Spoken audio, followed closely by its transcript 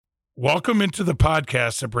Welcome into the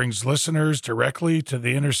podcast that brings listeners directly to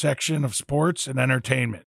the intersection of sports and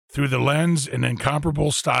entertainment through the lens and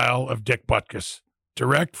incomparable style of Dick Butkus.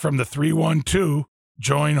 Direct from the 312,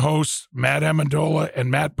 join hosts Matt Amendola and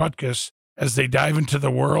Matt Butkus as they dive into the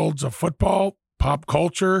worlds of football, pop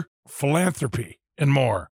culture, philanthropy, and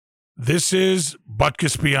more. This is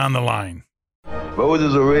Butkus Beyond the Line.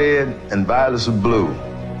 Roses are red and violets are blue.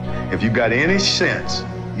 If you got any sense,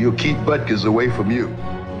 you'll keep Butkus away from you.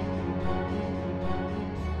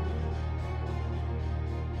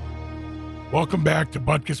 Welcome back to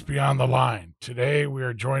Butkus Beyond the Line. Today we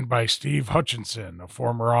are joined by Steve Hutchinson, a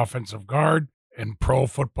former offensive guard and Pro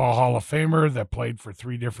Football Hall of Famer that played for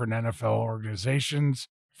 3 different NFL organizations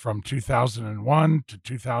from 2001 to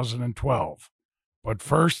 2012. But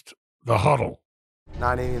first, the huddle.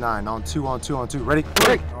 989 on 2, ready?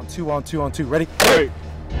 Break. On 2, ready? Break.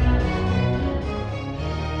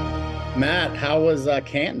 Matt, how was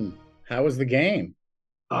Canton? How was the game?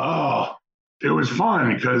 Oh, it was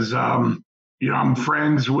fun because I'm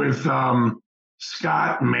friends with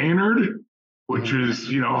Scott Maynard, which is,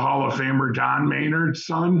 Hall of Famer Don Maynard's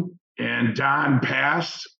son. And Don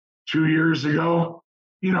passed 2 years ago.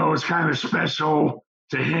 It was kind of special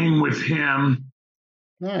to hang with him.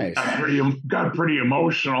 Nice. Got pretty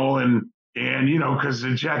emotional. And because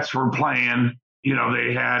the Jets were playing,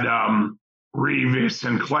 they had Revis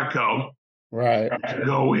and Klecko to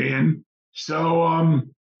go in. So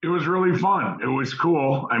it was really fun. It was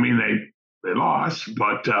cool. I mean, they lost,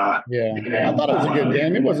 but I thought it was a good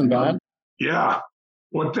game. It wasn't bad. Yeah.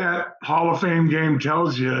 What that Hall of Fame game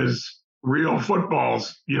tells you is real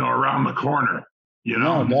football's, around the corner.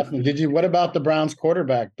 No, definitely. What about the Browns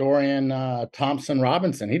quarterback, Dorian Thompson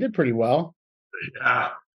Robinson? He did pretty well. Yeah.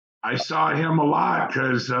 I saw him a lot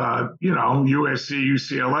because, USC,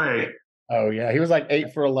 UCLA. Oh, yeah. He was like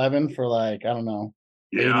 8 for 11 for 82.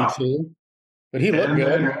 But he looked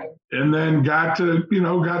good. And then got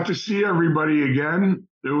to see everybody again.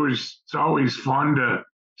 It's always fun to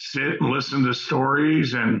sit and listen to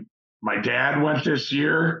stories. And my dad went this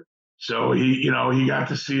year, so he got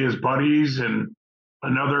to see his buddies. And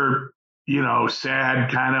another, sad,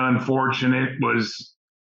 kind of unfortunate was,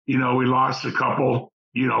 we lost a couple,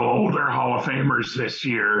 older Hall of Famers this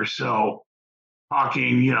year. So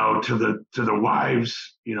talking, to the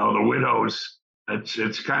wives, the widows,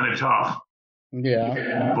 it's kind of tough.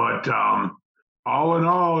 Yeah. But all in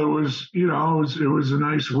all, it was a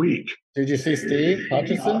nice week. Did you see Steve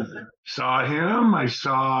Hutchinson? Saw him. I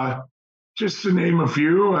saw, just to name a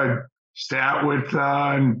few, I sat with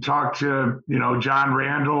and talked to, John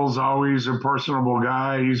Randall's always a personable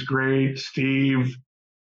guy. He's great. Steve,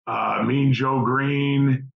 Mean Joe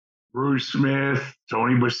Green, Bruce Smith,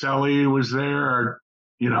 Tony Baselli was there.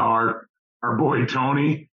 Our boy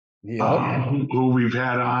Tony, who we've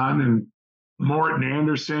had on, and Morton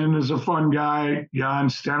Anderson is a fun guy. Jan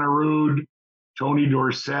Stenerud, Tony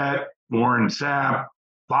Dorsett, Warren Sapp,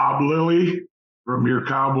 Bob Lilly from your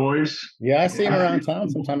Cowboys. Yeah, I see him around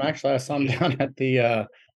town sometime. Actually, I saw him down at the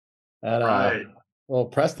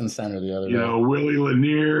Preston Center the other day. Willie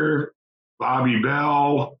Lanier, Bobby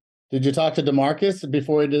Bell. Did you talk to DeMarcus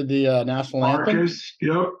before he did the national anthem?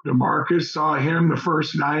 Yep, DeMarcus, saw him the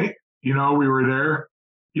first night. We were there.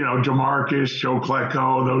 DeMarcus, Joe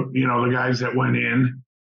Klecko, the guys that went in.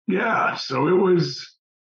 Yeah, so it was,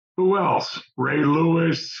 who else? Ray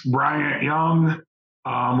Lewis, Bryant Young,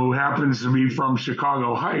 who happens to be from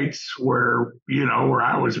Chicago Heights, where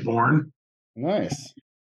I was born. Nice.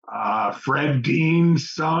 Fred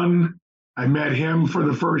Dean's son, I met him for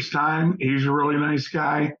the first time. He's a really nice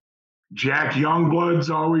guy. Jack Youngblood's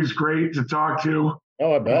always great to talk to.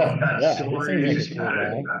 Oh, I bet. Stories,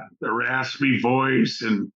 the raspy voice,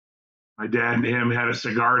 and my dad and him had a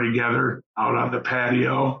cigar together out on the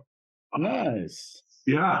patio. Nice.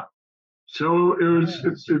 Yeah. So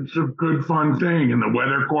it's a good, fun thing, and the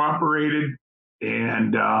weather cooperated,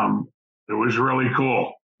 and it was really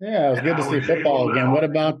cool. Yeah, it was good to see football again. What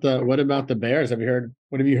about the Bears?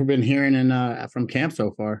 What have you been hearing from camp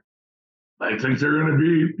so far? I think they're going to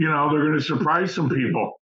be, they're going to surprise some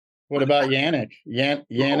people. What about Yannick?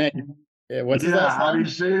 Yannick, what's his last name? How do you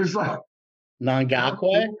say his last name?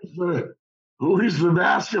 Ngakwe? Who's the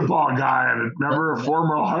basketball guy? Remember a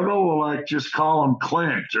former huddle will just call him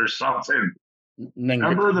Clint or something.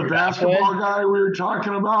 Remember the basketball guy we were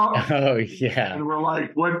talking about? Oh, yeah. And we're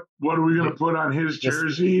like, what are we going to put on his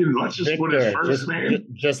jersey? And let's just put his first name.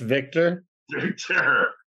 Just Victor? Victor.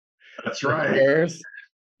 That's right. Bears?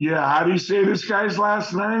 Yeah. How do you say this guy's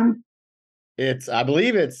last name? I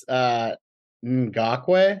believe it's Ngakwe.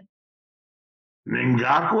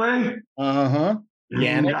 Ngakwe? Uh-huh.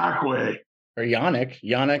 Ngakwe. or Yannick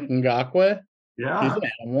Ngakoue. He's Yeah. an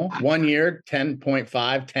animal. 1 year,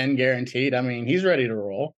 10.5, 10 guaranteed. I mean, he's ready to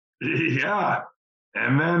roll. Yeah.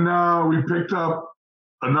 And then we picked up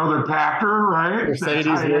another Packer, right?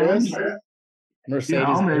 Mercedes Lewis.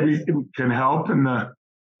 Maybe can help in the.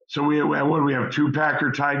 So we have 2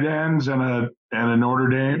 Packer tight ends and a Notre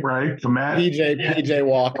Dame, right? PJ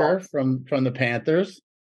Walker from the Panthers.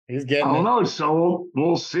 He's getting. I don't know. So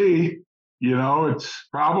we'll see. It's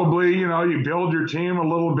probably you build your team a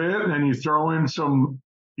little bit and then you throw in some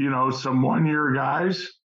 1-year guys.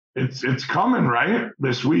 It's coming, right?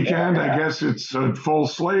 This weekend, I guess it's a full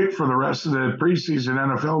slate for the rest of the preseason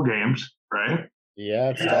NFL games, right? Yeah,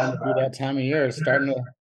 it's starting to be that time of year. It's starting to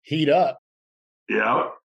heat up. Yeah.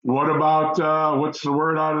 What about what's the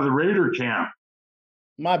word out of the Raider camp?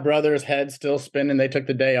 My brother's head's still spinning. They took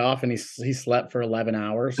the day off and he slept for 11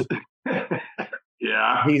 hours.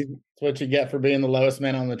 Yeah. That's what you get for being the lowest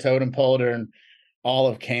man on the totem pole during all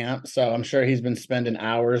of camp. So I'm sure he's been spending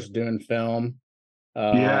hours doing film.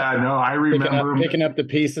 I remember picking up the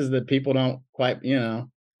pieces that people don't quite,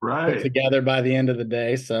 right, put together by the end of the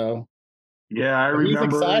day. So yeah, I remember.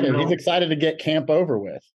 He's excited. He's excited to get camp over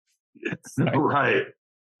with. Right.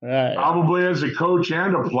 Right. Probably as a coach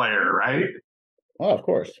and a player, right? Well, of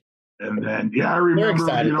course. And then, I remember. They're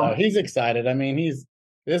excited, though. He's excited. I mean,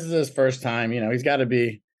 this is his first time. He's got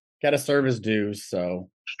to serve his dues. So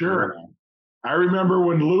sure. I remember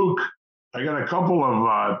when Luke. I got a couple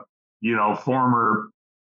of former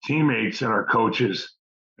teammates that are coaches,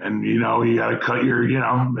 and you got to cut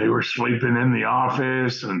they were sleeping in the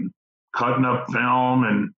office and cutting up film,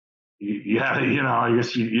 and I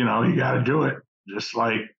guess you got to do it. Just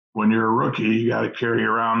like when you're a rookie, you got to carry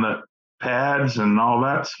around the pads and all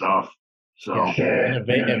that stuff. So and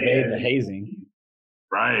evade the hazing.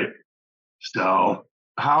 Right. So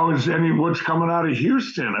what's coming out of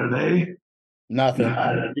Houston? Are they nothing?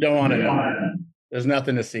 You don't want to know. There's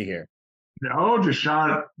nothing to see here. No,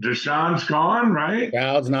 Deshaun's gone, right?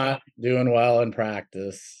 Stroud's not doing well in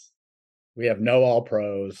practice. We have no all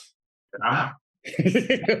pros. Yeah.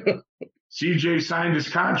 CJ signed his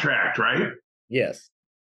contract, right? Yes.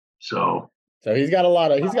 So he's got a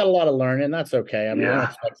lot of learning. That's okay. I mean, I don't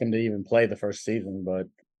expect him to even play the first season, but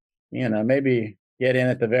maybe get in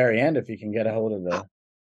at the very end if you can get a hold of the.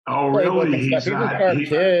 Oh, really? He's a sharp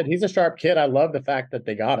kid. He's a sharp kid. I love the fact that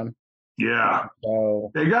they got him. Yeah.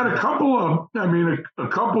 So they got a couple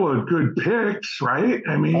of good picks, right?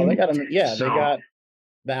 I mean, they got him. Yeah, they got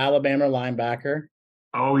the Alabama linebacker.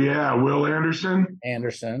 Oh yeah, Will Anderson.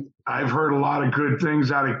 I've heard a lot of good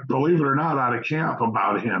things believe it or not, out of camp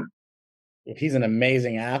about him. He's an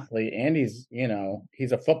amazing athlete, and he's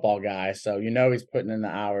a football guy, so he's putting in the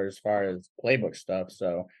hours as far as playbook stuff.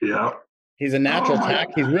 So yeah, he's a natural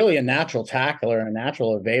He's really a natural tackler and a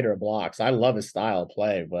natural evader of blocks. I love his style of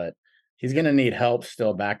play, but he's going to need help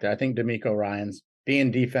still back there. I think D'Amico Ryan's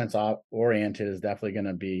being defense oriented is definitely going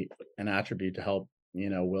to be an attribute to help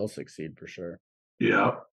Will succeed for sure.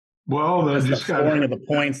 Yeah. Well, the scoring of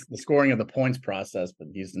the points process for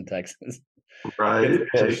Houston Texans. Right.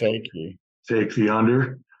 Take the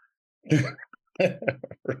under.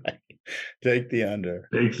 Right. Take the under.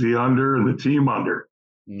 Take the under and the team under.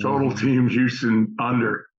 Total team Houston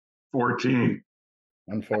under 14.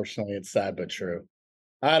 Unfortunately, it's sad but true.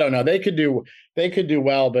 I don't know. They could do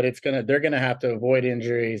well, but they're gonna have to avoid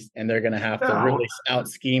injuries, and they're gonna have to really out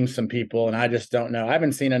scheme some people. And I just don't know. I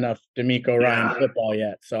haven't seen enough D'Amico Ryan football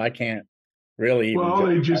yet, so I can't really. Well,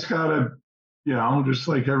 they just gotta, just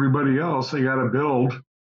like everybody else, they gotta build.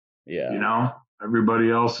 Yeah.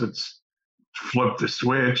 Everybody else, it's flip the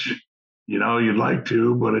switch. You'd like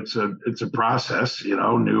to, but it's a process.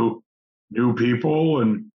 New people,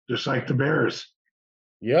 and just like the Bears.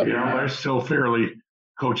 Yep. They're still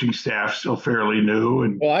coaching staff still fairly new.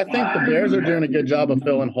 And I think the Bears are doing a good job of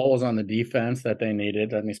filling holes on the defense that they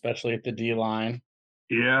needed. I mean, especially at the D line.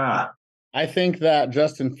 Yeah. I think that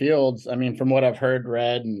Justin Fields, I mean, from what I've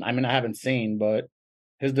read, and I haven't seen, but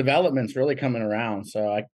his development's really coming around.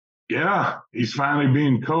 So he's finally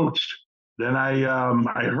being coached. Then I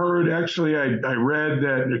heard, actually, I read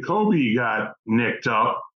that N'Kobe got nicked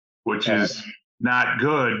up, which is not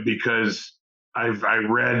good, because I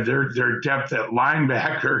read their depth at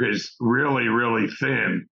linebacker is really, really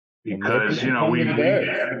thin, because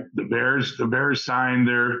the Bears signed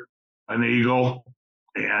an Eagle,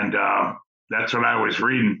 and that's what I was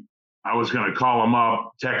reading. I was going to call him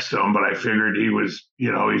up, text him, but I figured he was,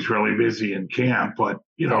 he's really busy in camp. But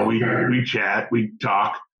we chat, we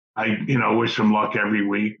talk. I wish him luck every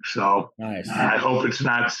week. So nice. I hope it's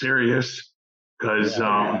not serious, because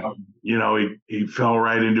he fell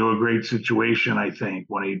right into a great situation, I think,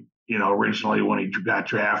 when he originally when he got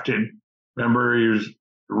drafted. Remember, he was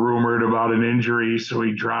rumored about an injury, so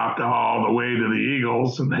he dropped all the way to the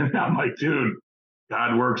Eagles. And then I'm like, dude,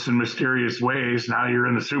 God works in mysterious ways. Now you're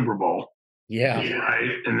in the Super Bowl. Yeah.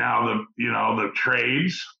 Right. And now the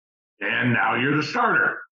trades, and now you're the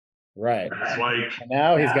starter. Right. It's like, and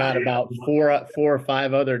now he's got about four or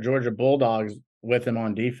five other Georgia Bulldogs with him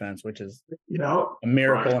on defense, which is a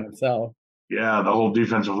miracle in itself. Yeah, the whole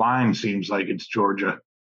defensive line seems like it's Georgia.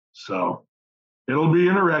 So it'll be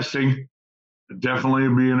interesting. Definitely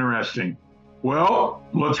be interesting. Well,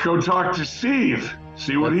 let's go talk to Steve,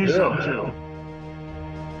 see what he's up to.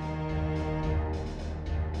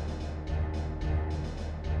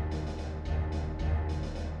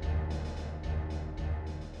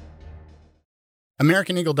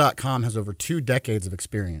 AmericanEagle.com has over 2 decades of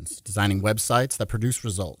experience designing websites that produce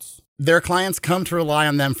results. Their clients come to rely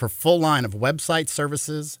on them for full line of website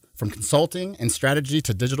services, from consulting and strategy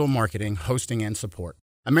to digital marketing, hosting, and support.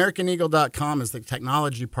 AmericanEagle.com is the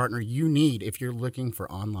technology partner you need if you're looking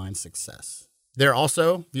for online success. They're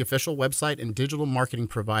also the official website and digital marketing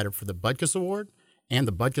provider for the Butkus Award and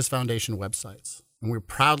the Butkus Foundation websites. And we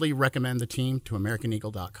proudly recommend the team to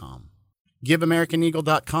AmericanEagle.com. Give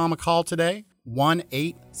AmericanEagle.com a call today,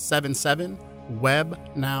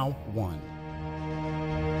 1-877-WEB-NOW1.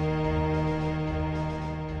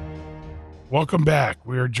 Welcome back.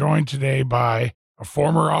 We are joined today by a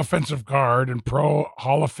former offensive guard and pro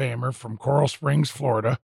Hall of Famer from Coral Springs,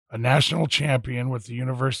 Florida, a national champion with the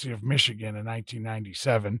University of Michigan in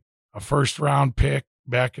 1997, a first-round pick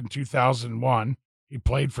back in 2001. He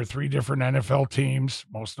played for 3 different NFL teams,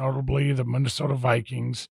 most notably the Minnesota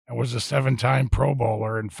Vikings, and was a 7-time Pro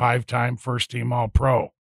Bowler and 5-time first-team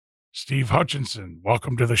All-Pro. Steve Hutchinson,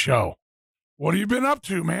 welcome to the show. What have you been up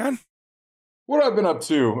to, man? What I've been up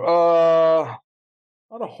to?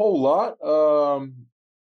 Not a whole lot.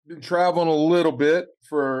 Been traveling a little bit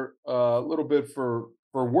for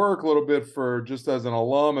work, a little bit for just as an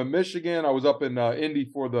alum in Michigan. I was up in Indy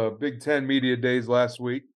for the Big Ten Media Days last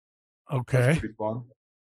week. Okay. That's pretty fun.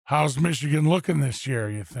 How's Michigan looking this year,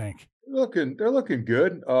 you think? They're looking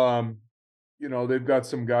good. They've got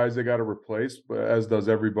some guys they got to replace, but as does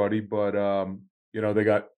everybody. But they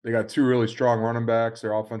got 2 really strong running backs.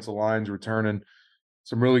 Their offensive line's returning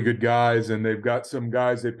some really good guys, and they've got some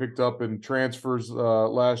guys they picked up in transfers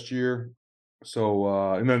last year.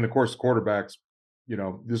 So and then of course the quarterbacks,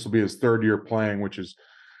 this will be his 3rd year playing, which is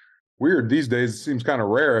weird these days. It seems kind of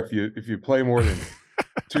rare if you play more than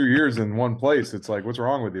 2 years in one place. It's like, what's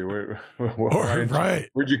wrong with you? Right.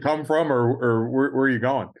 Where'd you come from, or where are you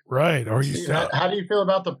going? Right. Or you said, how do you feel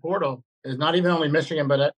about the portal? It's not even only Michigan,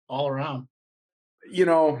 but all around.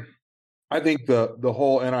 I think the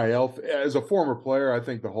whole NIL, as a former player, I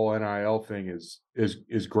think the whole NIL thing is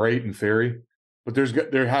great in theory, but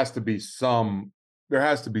there has to be something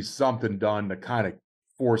done to kind of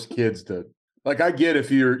force kids to, like, I get if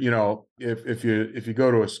you're, if you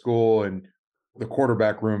go to a school and the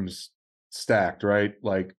quarterback room's stacked, right?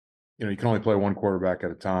 Like, you can only play one quarterback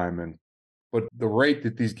at a time. But the rate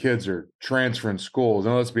that these kids are transferring schools,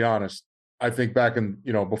 and let's be honest, I think back in,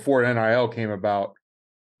 before NIL came about,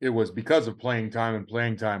 it was because of playing time and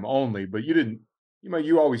playing time only, but you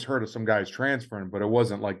always heard of some guys transferring, but it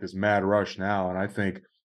wasn't like this mad rush now. And I think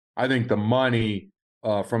the money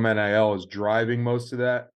from NIL is driving most of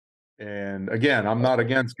that. And again, I'm not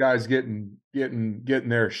against guys getting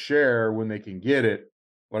their share when they can get it,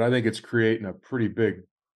 but I think it's creating a pretty big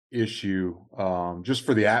issue just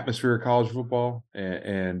for the atmosphere of college football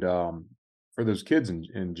and for those kids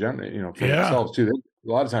in general, for themselves too.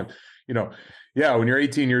 A lot of times, when you're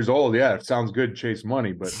 18 years old, it sounds good to chase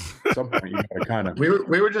money, but at some point you gotta kind of.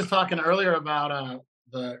 We were just talking earlier about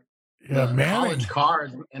the college cars,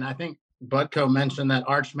 and I think Butko mentioned that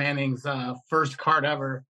Arch Manning's first card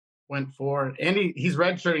ever went for, and he's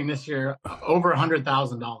redshirting this year over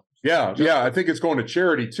 $100,000. Yeah, I think it's going to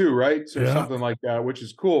charity too, right? So something like that, which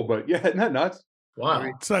is cool. But isn't that nuts? Wow.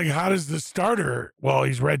 It's like, how does the starter? Well,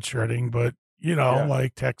 he's redshirting, but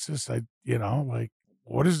like Texas,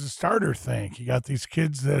 what does the starter think? You got these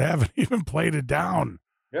kids that haven't even played it down.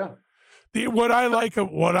 Yeah. What I like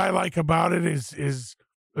about it is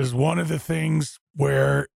one of the things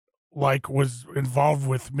where, like, was involved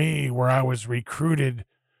with me, where I was recruited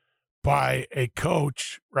by a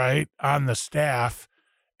coach, right, on the staff,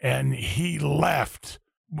 and he left,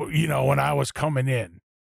 when I was coming in.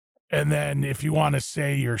 And then if you want to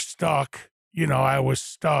say you're stuck, I was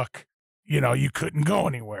stuck, you couldn't go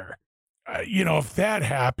anywhere. If that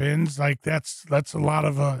happens, like that's a lot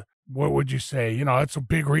of what would you say? You know, that's a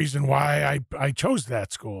big reason why I chose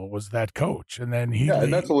that school was that coach. And then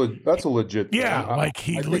and that's a legit thing. Yeah, like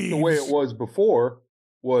he I leaves. think the way it was before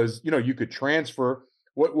was, you could transfer.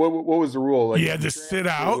 What was the rule? Like you had to sit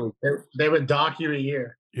out. They would dock you a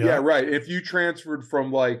year. Yeah, right. If you transferred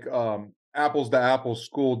from like apples to apples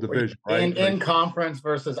school division, right? In conference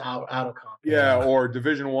versus out of conference. Yeah, or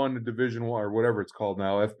Division 1 to Division 1 or whatever it's called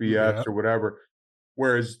now, FBS or whatever.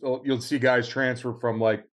 Whereas you'll see guys transfer from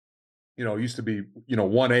like, it used to be,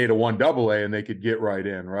 1A to 1AA and they could get right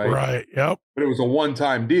in, right? Right. Yep. But it was a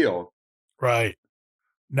one-time deal. Right.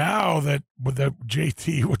 Now that with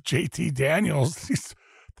JT Daniels, I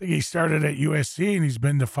think he started at USC and he's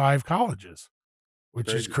been to 5 colleges,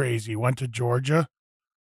 which is crazy. Went to Georgia.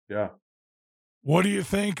 Yeah. What do you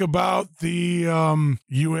think about the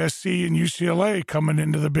USC and UCLA coming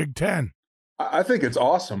into the Big Ten? I think it's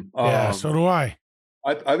awesome. Yeah, so do I.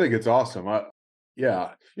 I think it's awesome.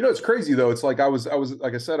 It's crazy though. It's like I was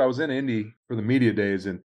like I said, I was in Indy for the media days,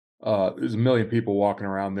 and there's a million people walking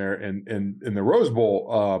around there, and in the Rose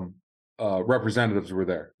Bowl, representatives were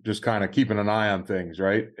there, just kind of keeping an eye on things,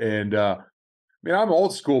 right? And I'm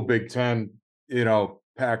old school Big Ten,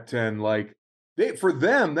 Pac-10, like. For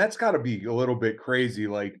them, that's got to be a little bit crazy,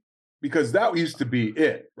 like, because that used to be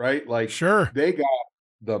it, right? Like, sure, they got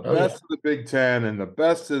the best of the Big Ten and the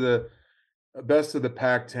best of the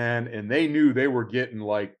Pac-10, and they knew they were getting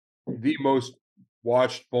like the most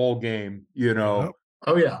watched bowl game,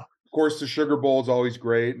 Oh yeah. Of course, the Sugar Bowl is always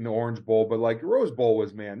great, and the Orange Bowl, but like the Rose Bowl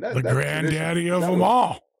was, man, the granddaddy of them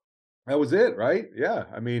all. That was it, right? Yeah,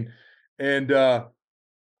 and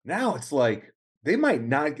now it's like. They might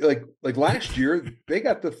not like last year. They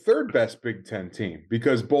got the 3rd best Big Ten team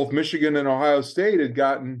because both Michigan and Ohio State had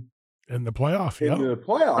gotten in the playoff. Into the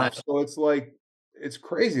playoffs. Right. So it's like it's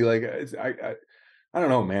crazy. Like I don't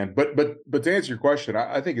know, man. But to answer your question,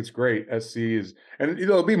 I think it's great. SC is, and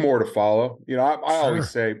there'll be more to follow. I always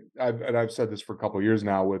say, I've said this for a couple of years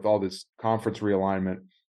now with all this conference realignment.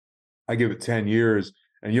 I give it 10 years,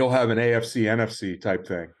 and you'll have an AFC NFC type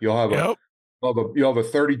thing. You'll have You'll have a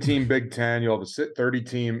 30-team Big Ten. You'll have a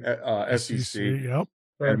 30-team SEC. Yep.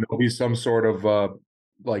 And there'll be some sort of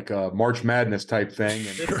March Madness type thing.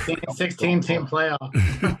 16-team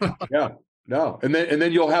playoff. Yeah. No. And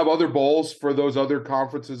then you'll have other bowls for those other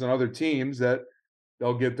conferences and other teams that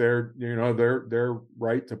they'll get their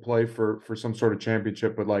right to play for some sort of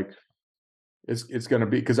championship. But like it's going to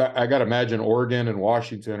be, because I got to imagine Oregon and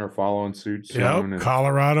Washington are following suit soon. Yep.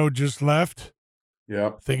 Colorado just left. Yeah,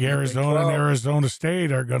 I think Arizona and Arizona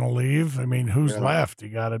State are going to leave. Who's left? You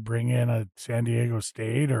got to bring in a San Diego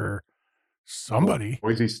State or somebody.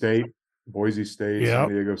 Boise State, San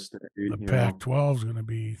Diego State. The Pac-12 is going to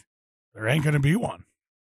be – there ain't going to be one.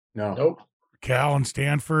 No. Nope. Cal and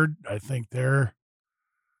Stanford, I think they're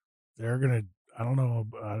going to – I don't know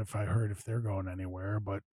if I heard if they're going anywhere,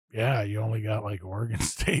 but, yeah, you only got like Oregon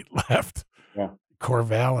State left. Yeah.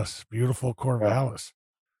 Corvallis, beautiful Corvallis. Yeah.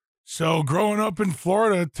 So growing up in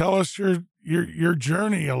Florida, tell us your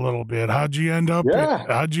journey a little bit. How'd you end up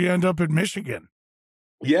at Michigan?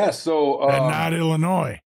 Yeah, so and not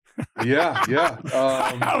Illinois. Yeah.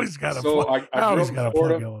 I always got to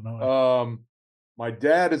plug Illinois. My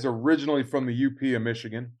dad is originally from the UP of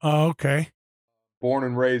Michigan. Oh, okay. Born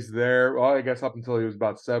and raised there. Well, I guess up until he was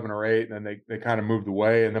about 7 or 8, and then they kind of moved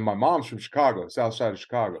away. And then my mom's from Chicago, south side of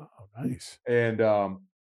Chicago. Oh, nice. And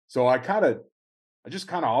so I just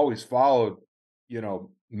kind of always followed,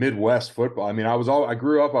 Midwest football. I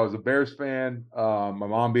grew up, I was a Bears fan. My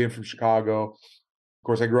mom being from Chicago. Of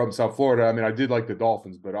course, I grew up in South Florida. I did like the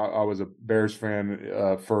Dolphins, but I was a Bears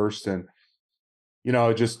fan first. And,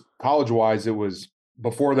 just college-wise, it was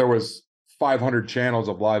before there was 500 channels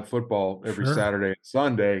of live football every Saturday and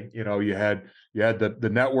Sunday. You had the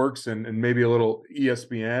networks and maybe a little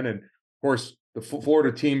ESPN. And, of course, the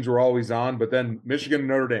Florida teams were always on, but then Michigan and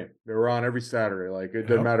Notre Dame, they were on every Saturday. Like, it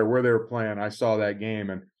didn't matter where they were playing. I saw that game,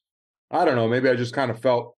 and I don't know, maybe I just kind of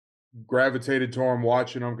gravitated to them,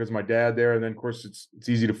 watching them because my dad there. And then, of course, it's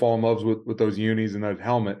easy to fall in love with those unis and that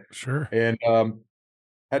helmet. Sure. And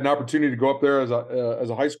had an opportunity to go up there as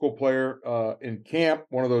a high school player in camp,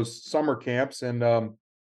 one of those summer camps, and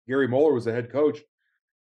Gary Moeller was the head coach,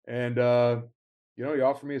 and he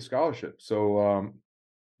offered me a scholarship. So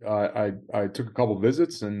I took a couple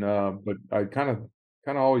visits, and but I kind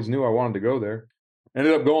of always knew I wanted to go there.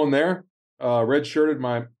 Ended up going there. Redshirted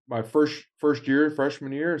my first year,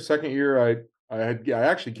 freshman year. Second year, I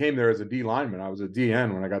actually came there as a D lineman. I was a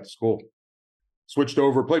DN when I got to school. Switched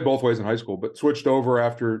over, played both ways in high school, but switched over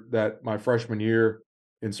after that my freshman year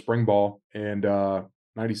in spring ball. And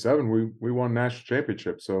 97, we won national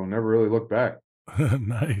championship. So never really looked back.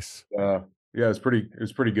 Nice. Yeah, it was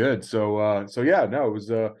pretty good. So yeah, no, it was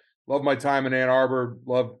love my time in Ann Arbor.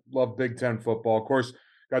 Love Big Ten football. Of course,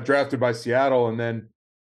 got drafted by Seattle, and then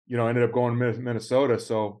ended up going to Minnesota.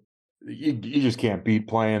 So you just can't beat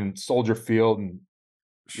playing Soldier Field and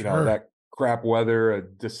Sure. that crap weather,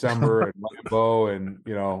 December and Lambeau, and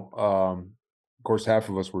of course half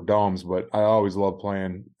of us were domes, but I always love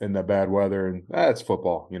playing in the bad weather, and that's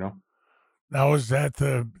football. Now, was that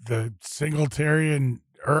the Singletary and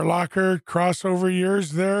Urlacher crossover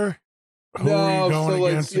years there? Who were you No, going so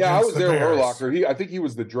against I against was the there with Bears? Urlacher. I think he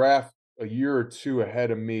was the draft a year or two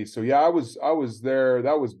ahead of me. So yeah, I was there.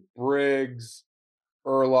 That was Briggs,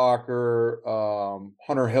 Urlacher,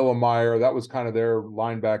 Hunter Hillemeyer. That was kind of their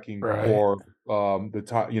linebacking Right. core. The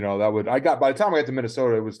time, by the time I got to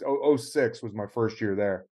Minnesota, it was 06 was my first year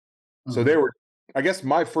there. So they were, I guess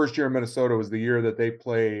my first year in Minnesota was the year that they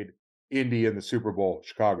played Indy in the Super Bowl,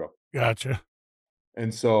 Chicago. Gotcha.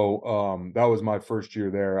 And so that was my first year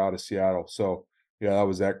there out of Seattle. So yeah, that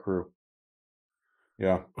was that crew.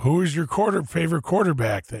 Yeah. Who was your favorite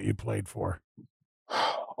quarterback that you played for?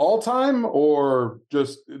 All time or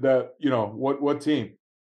just that, what team?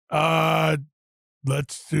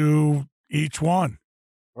 Let's do each one.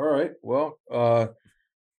 All right. Well, I don't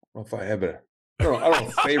know if I have I don't know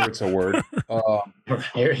if favorite's a word. Or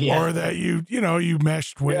that you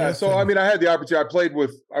meshed with. Yeah. So I mean, I had the opportunity.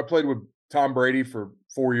 I played with Tom Brady for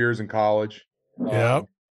 4 years in college. Yep.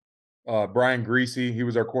 Brian Greasy, he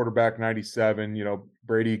was our quarterback 97.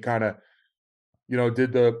 Brady kind of,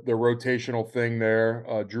 did the rotational thing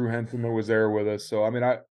there. Drew Henson was there with us. So I mean,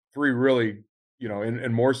 three really,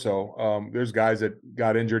 and more so. There's guys that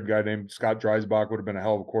got injured. A guy named Scott Dreisbach would have been a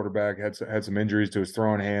hell of a quarterback. Had some injuries to his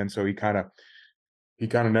throwing hand, so he kind of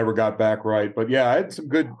never got back right. But yeah, I had some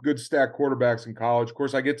good stacked quarterbacks in college. Of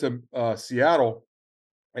course, I get to Seattle,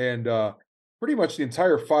 and pretty much the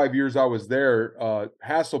entire 5 years I was there,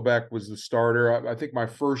 Hasselbeck was the starter. I think my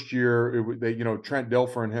first year, Trent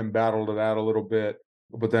Dilfer and him battled it out a little bit,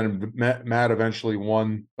 but then Matt eventually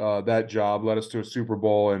won that job, led us to a Super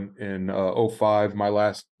Bowl in 05. My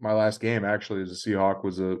last game actually as a Seahawk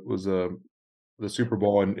was the Super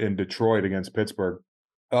Bowl in Detroit against Pittsburgh.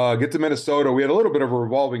 Get to Minnesota, we had a little bit of a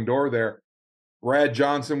revolving door there. Brad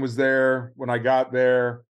Johnson was there when I got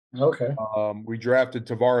there. Okay. We drafted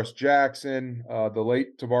Tavares Jackson, the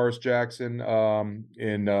late Tavares Jackson,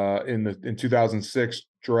 in 2006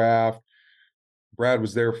 draft. Brad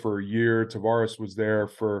was there for a year. Tavares was there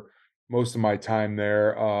for most of my time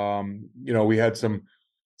there. We had some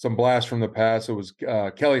blasts from the past. It was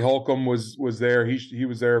Kelly Holcomb was there. He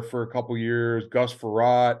was there for a couple years. Gus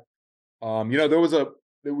Farrat.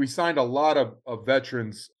 We signed a lot of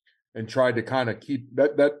veterans and tried to kind of keep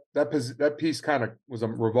that piece kind of was a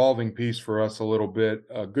revolving piece for us a little bit.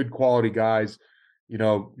 Good quality guys,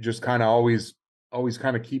 just kind of always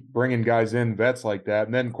kind of keep bringing guys in, vets like that.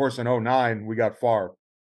 And then of course in 09 we got Favre,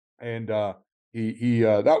 and he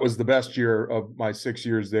that was the best year of my 6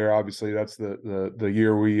 years there. Obviously that's the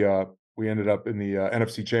year we ended up in the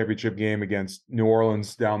NFC Championship game against New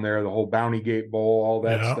Orleans down there, the whole Bounty Gate Bowl, all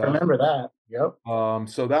that stuff. I remember that. Yep.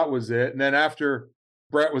 So that was it. And then after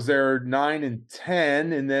Brett was there 9 and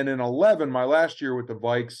 10, and then in 11, my last year with the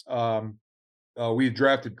Vikes, we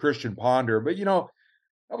drafted Christian Ponder. But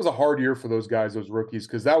that was a hard year for those guys, those rookies,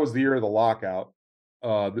 because that was the year of the lockout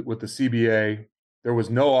with the CBA. There was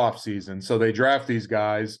no off season, so they draft these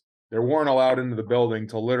guys. They weren't allowed into the building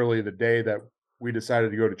till literally the day that we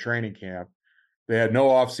decided to go to training camp. They had no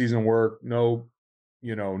off season work, no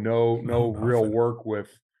real work with.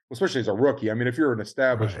 Especially as a rookie. I mean, if you're an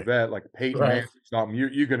established vet like Peyton Manning or something,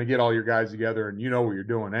 you're going to get all your guys together and you know what you're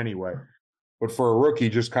doing anyway. But for a rookie,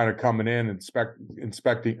 just kind of coming in and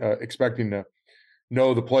expecting to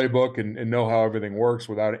know the playbook and know how everything works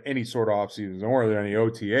without any sort of off seasons. There weren't any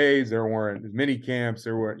OTAs, there weren't mini camps.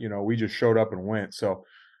 There were, we just showed up and went. So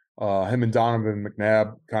him and Donovan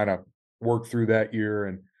McNabb kind of worked through that year,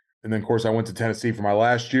 and then, of course, I went to Tennessee for my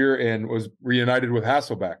last year and was reunited with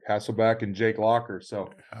Hasselbeck and Jake Locker.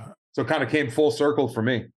 So kind of came full circle for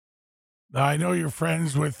me. I know you're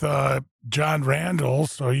friends with John Randall,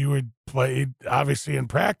 so you would play obviously in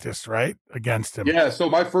practice, right, against him. Yeah. So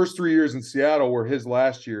my first 3 years in Seattle were his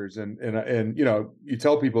last years, and you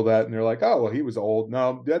tell people that, and they're like, "Oh, well, he was old."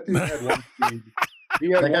 No, that dude had one speed.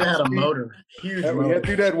 That guy had a motor, huge motor. That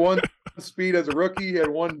dude had one speed as a rookie. He had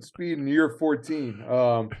one speed in year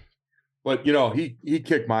 14. But he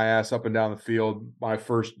kicked my ass up and down the field my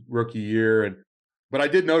first rookie year, but I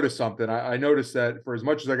did notice something. I noticed that for as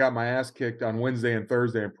much as I got my ass kicked on Wednesday and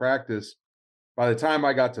Thursday in practice, by the time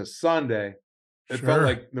I got to Sunday, it felt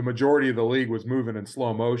like the majority of the league was moving in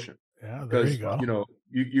slow motion. Yeah, there you Because, go. you know,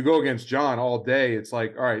 you go against John all day. It's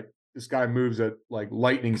like, all right, this guy moves at like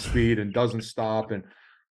lightning speed and doesn't stop. And,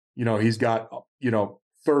 you know, he's got, you know,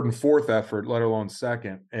 third and fourth effort, let alone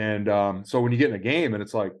second. And so when you get in a game and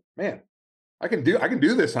it's like, man, I can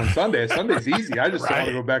do this on Sunday. Sunday's easy. I just want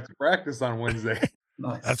to go back to practice on Wednesday.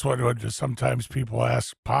 Nice. That's what sometimes people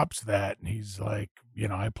ask Pops that, and he's like, you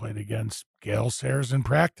know, I played against Gale Sayers in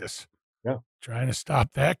practice. Yeah. Trying to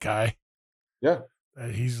stop that guy. Yeah.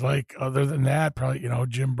 He's like, other than that, probably, you know,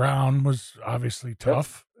 Jim Brown was obviously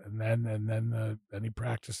tough, and then he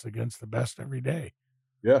practiced against the best every day.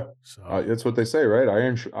 Yeah. So That's what they say, right?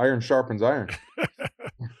 Iron sharpens iron.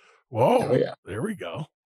 Whoa, Oh, yeah. there we go.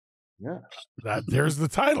 Yeah. There's the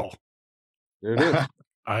title. There it is.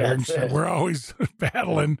 Iron. That's it. We're always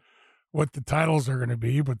battling what the titles are going to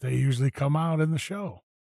be, but they usually come out in the show.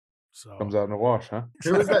 So Comes out in the wash, huh?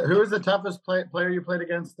 Who was the toughest player you played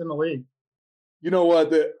against in the league? You know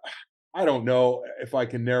what? I don't know if I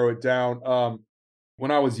can narrow it down.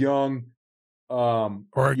 When I was young,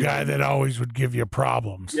 or a guy that always would give you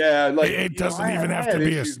problems. Yeah, like it doesn't I even have had to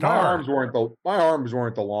be a issues. star. My arms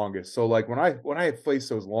weren't the longest. So like when I had faced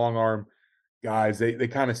those long arm guys, they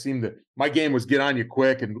kind of seemed to. My game was get on you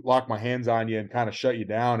quick and lock my hands on you and kind of shut you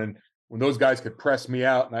down. And when those guys could press me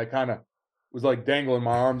out, and I kind of was like dangling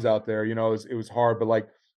my arms out there, you know, it was hard. But like,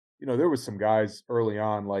 you know, there was some guys early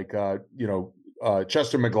on, like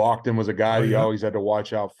Chester McLaughlin was a guy that you always had to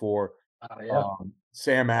watch out for.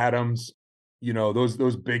 Sam Adams, you know,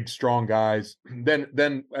 those big strong guys.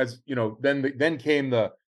 Then as you know, then came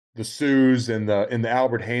the Sues and the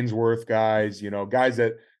Albert Hainsworth guys, you know, guys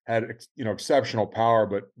that had exceptional power,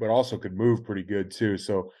 but also could move pretty good too.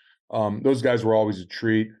 So those guys were always a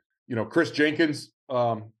treat. You know, Chris Jenkins,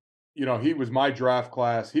 you know, he was my draft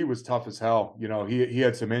class. He was tough as hell. You know, he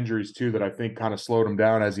had some injuries too that I think kind of slowed him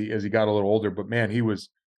down as he got a little older. But man, he was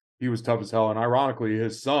tough as hell. And ironically,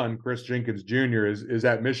 his son, Chris Jenkins Jr., is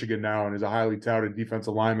at Michigan now and is a highly touted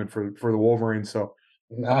defensive lineman for the Wolverines. So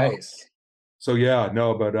nice. So yeah,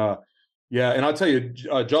 no, but yeah, and I'll tell you,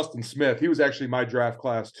 Justin Smith, he was actually my draft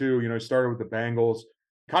class too. You know, he started with the Bengals.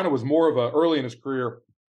 Kind of was more of early in his career,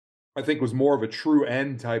 I think was more of a true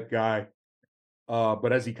end type guy.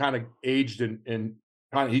 But as he kind of aged and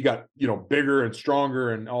kind of he got, you know, bigger and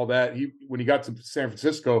stronger and all that, when he got to San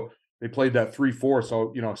Francisco, they played that 3-4.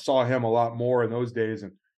 So, you know, saw him a lot more in those days.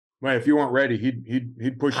 And man, if you weren't ready,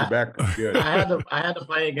 he'd push you back pretty good. I had to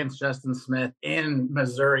play against Justin Smith in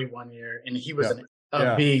Missouri one year, and he was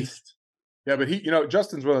a beast. Yeah, but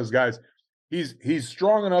Justin's one of those guys. He's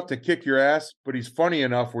strong enough to kick your ass, but he's funny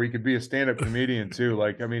enough where he could be a stand-up comedian too.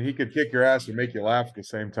 Like, I mean, he could kick your ass and make you laugh at the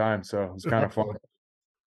same time. So it's kind of fun.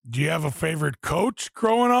 Do you have a favorite coach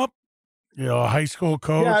growing up? You know, a high school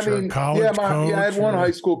coach or a college coach? Yeah, I had one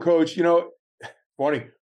high school coach. You know, funny.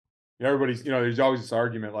 Everybody's, you know, there's always this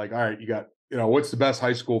argument like, all right, you got, you know, what's the best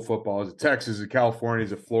high school football? Is it Texas? Is it California?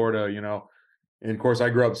 Is it Florida? You know, and of course, I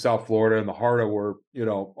grew up in South Florida in the heart of where, you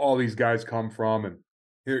know, all these guys come from. And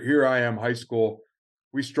here I am, high school.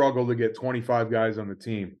 We struggled to get 25 guys on the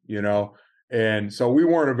team, you know, and so we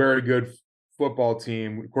weren't a very good football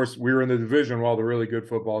team. Of course, we were in the division with all the really good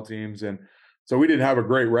football teams. And so we didn't have a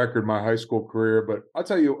great record my high school career. But I'll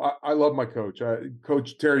tell you, I love my coach.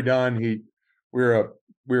 Coach Terry Dunn, we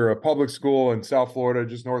were a public school in South Florida,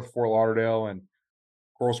 just north of Fort Lauderdale and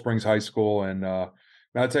Coral Springs High School. And I'll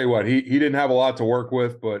tell you what, he didn't have a lot to work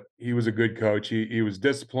with, but he was a good coach. He was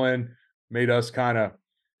disciplined, made us kind of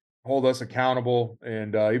hold us accountable.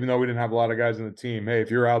 And even though we didn't have a lot of guys on the team, hey,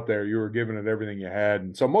 if you're out there, you were giving it everything you had.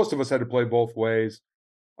 And so most of us had to play both ways,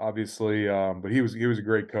 obviously. But he was a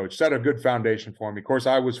great coach, set a good foundation for me. Of course,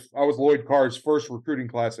 I was Lloyd Carr's first recruiting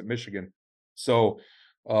class at Michigan. So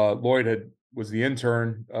Lloyd was the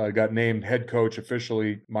intern, got named head coach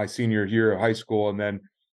officially my senior year of high school. And then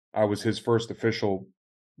I was his first official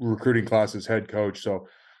recruiting class as head coach. So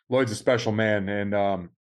Lloyd's a special man. And of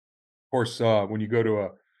course, when you go to a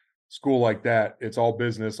school like that, it's all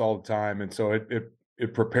business all the time. And so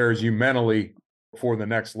it prepares you mentally for the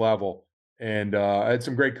next level. And I had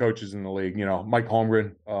some great coaches in the league. You know, Mike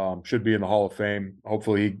Holmgren should be in the Hall of Fame.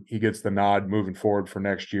 Hopefully he gets the nod moving forward for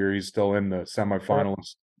next year. He's still in the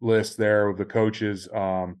semifinals list there with the coaches.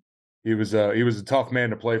 He was a tough man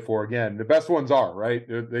to play for. Again, the best ones are, right.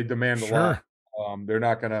 They demand a lot. They're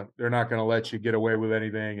not gonna let you get away with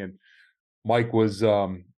anything. And Mike was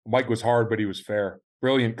hard, but he was fair.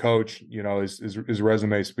 Brilliant coach. You know, his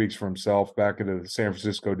resume speaks for himself. Back into the San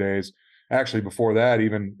Francisco days, actually before that,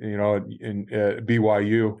 even, you know, in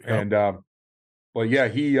BYU. Yep. And but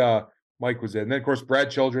yeah, Mike was it. And then of course Brad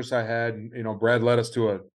Childress I had. You know, Brad led us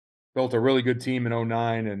built a really good team in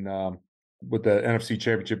 2009, and with the NFC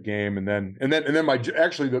Championship game, and then my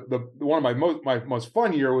actually the one of my most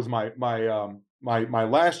fun year was my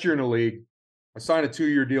last year in the league. I signed a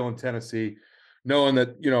 2-year deal in Tennessee, knowing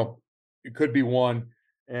that it could be one.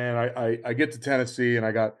 And I get to Tennessee, and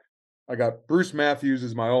I got Bruce Matthews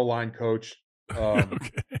as my O-line coach, Okay.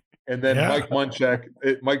 and then Yeah. Mike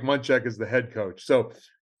Munchak is the head coach. So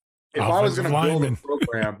if I was Offensive going to build a lineman.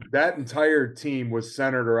 program, that entire team was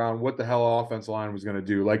centered around what the hell offensive line was going to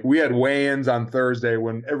do. Like, we had weigh-ins on Thursday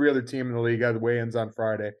when every other team in the league had weigh-ins on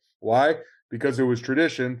Friday. Why? Because it was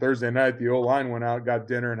tradition. Thursday night, the O-line went out, got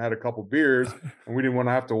dinner, and had a couple beers, and we didn't want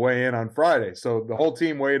to have to weigh in on Friday. So the whole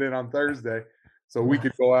team weighed in on Thursday, so we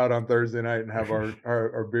could go out on Thursday night and have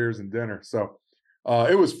our beers and dinner. So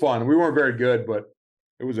it was fun. We weren't very good, but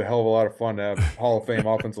it was a hell of a lot of fun to have Hall of Fame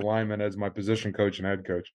offensive lineman as my position coach and head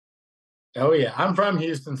coach. Oh yeah, I'm from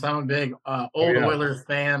Houston, so I'm a big old Oilers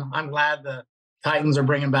fan. I'm glad the Titans are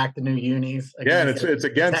bringing back the new unis. Yeah, and it's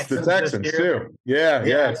against the Texans too.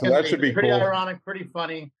 Yeah. So that should be pretty cool. ironic, pretty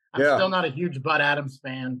funny. I'm still not a huge Bud Adams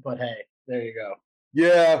fan, but hey, there you go.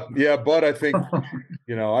 Yeah, Bud, I think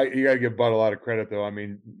you got to give Bud a lot of credit, though. I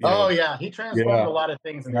mean, he transformed a lot of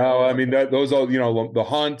things. No, I mean those all the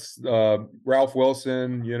Hunts, Ralph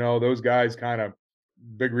Wilson, those guys kind of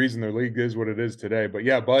big reason their league is what it is today. But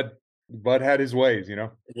yeah, Bud had his ways,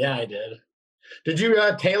 Yeah, I did. Did you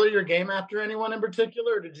tailor your game after anyone in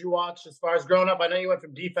particular? Or did you watch as far as growing up? I know you went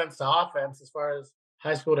from defense to offense as far as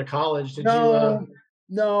high school to college. No,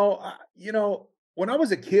 when I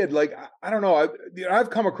was a kid, like, I don't know, I've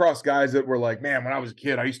come across guys that were like, man, when I was a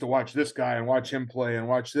kid, I used to watch this guy and watch him play and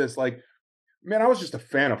watch this. Like, man, I was just a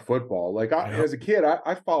fan of football. Like, as a kid,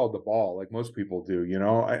 I followed the ball like most people do.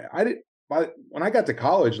 I did. When I got to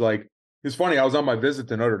college, like, it's funny. I was on my visit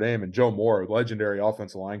to Notre Dame, and Joe Moore, legendary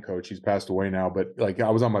offensive line coach, he's passed away now, but like,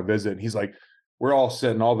 I was on my visit, and he's like, we're all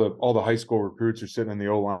sitting, all the high school recruits are sitting in the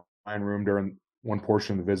O-line room during one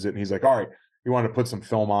portion of the visit, and he's like, all right, you want to put some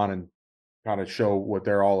film on and kind of show what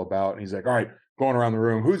they're all about. And he's like, all right, going around the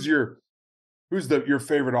room, who's your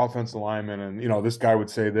favorite offensive lineman? And this guy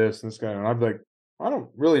would say this, and this guy, and I'm like, I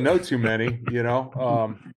don't really know too many,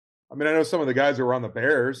 I mean, I know some of the guys that were on the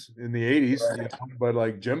Bears in the 80s, but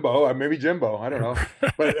like Jimbo, maybe Jimbo, I don't know.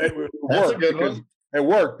 But it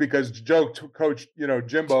worked because Joe coached,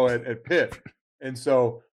 Jimbo at Pitt. And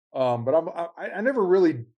so, but I never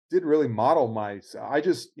really did model I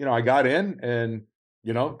just, I got in and,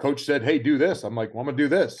 coach said, hey, do this. I'm like, well, I'm going to do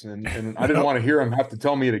this. And I didn't want to hear him have to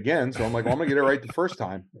tell me it again. So I'm like, well, I'm going to get it right the first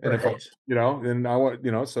time. And if and I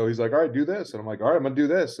want, so he's like, all right, do this. And I'm like, all right, I'm going to do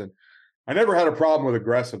this. And I never had a problem with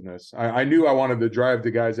aggressiveness. I knew I wanted to drive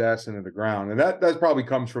the guy's ass into the ground. And that probably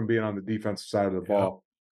comes from being on the defensive side of the ball.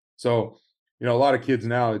 So, a lot of kids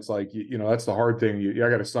now, it's like, that's the hard thing. I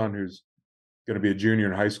got a son who's going to be a junior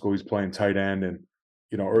in high school. He's playing tight end. And,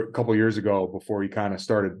 or a couple of years ago, before he kind of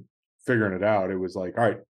started figuring it out, it was like, all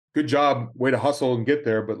right, good job, way to hustle and get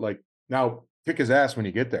there. But like, now kick his ass when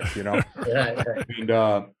you get there,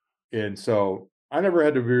 And so I never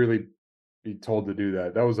had to really be told to do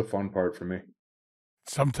that. That was the fun part for me.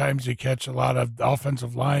 Sometimes you catch a lot of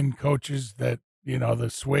offensive line coaches that, the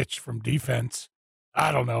switch from defense.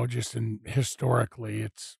 I don't know, just historically,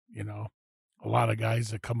 it's, a lot of guys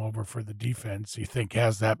that come over for the defense, you think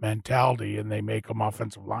has that mentality, and they make them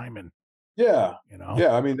offensive linemen. Yeah.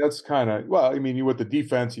 Yeah. I mean, that's kind of, well, I mean, you with the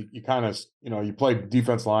defense, you kind of, you play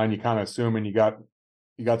defense line, you kind of assuming you got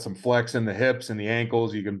some flex in the hips and the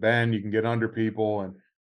ankles, you can bend, you can get under people, and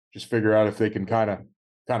just figure out if they can kind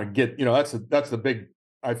of get, that's the big,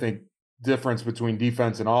 I think, difference between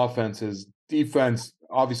defense and offense is defense.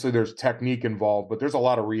 Obviously there's technique involved, but there's a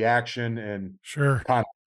lot of reaction and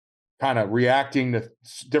kind of reacting to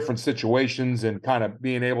different situations and kind of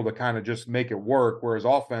being able to kind of just make it work. Whereas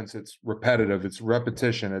offense, it's repetitive, it's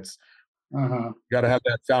repetition. It's, you got to have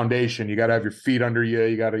that foundation. You got to have your feet under you.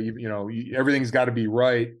 You got to, everything's got to be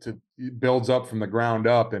right. It builds up from the ground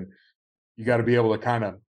up, and you got to be able to kind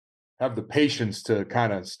of have the patience to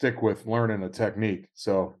kind of stick with learning a technique.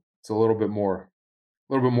 So it's a little bit more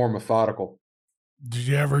methodical. Did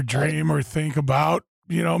you ever dream or think about,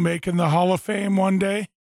 making the Hall of Fame one day?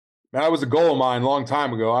 That was a goal of mine a long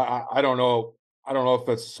time ago. I don't know if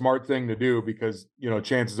that's a smart thing to do, because,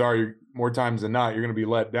 chances are more times than not, you're going to be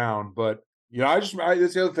let down. But, that's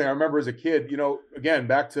the other thing. I remember as a kid, again,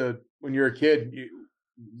 back to when you're a kid,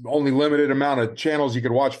 only limited amount of channels you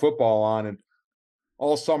could watch football on. And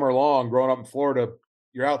all summer long, growing up in Florida,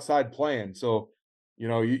 you're outside playing. So,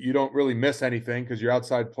 you don't really miss anything because you're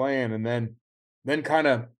outside playing. And then kind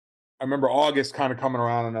of remember August kind of coming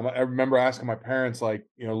around, and I remember asking my parents, like,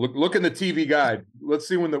 look in the TV guide. Let's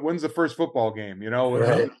see when's the first football game.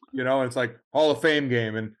 Right. And it's like Hall of Fame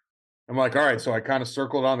game, and I'm like, all right. So I kind of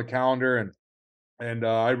circled on the calendar, and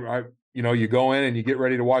I you go in and you get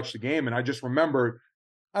ready to watch the game, and I just remember,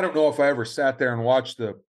 I don't know if I ever sat there and watched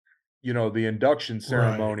the induction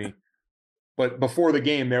ceremony. Right. But before the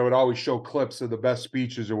game, they would always show clips of the best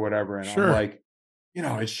speeches or whatever. And I'm like,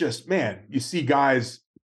 it's just, man, you see guys,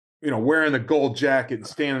 wearing the gold jacket and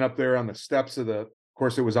standing up there on the steps of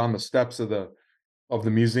course, it was on the steps of the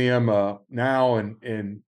museum now,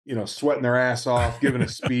 and sweating their ass off, giving a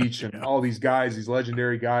speech, and all these guys, these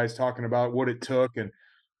legendary guys, talking about what it took and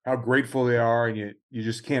how grateful they are. And you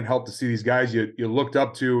just can't help to see these guys you looked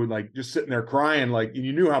up to, and like just sitting there crying, like, and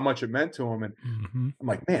you knew how much it meant to them. And I'm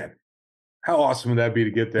like, man, how awesome would that be to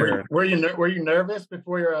get there? Were you nervous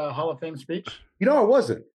before your Hall of Fame speech? I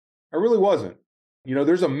wasn't. I really wasn't.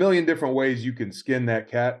 There's a million different ways you can skin that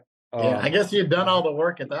cat. I guess you'd done all the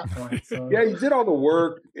work at that point. So. Yeah, you did all the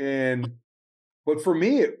work, but for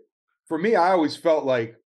me, I always felt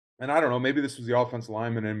like, and I don't know, maybe this was the offensive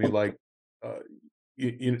lineman in me, like,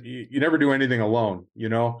 you never do anything alone,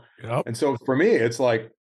 Yep. And so for me, it's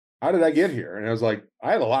like, how did I get here? And I was like,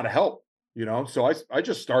 I had a lot of help, So I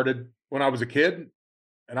just started when I was a kid,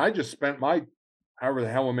 and I just spent however the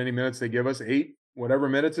hell many minutes they give us, 8, whatever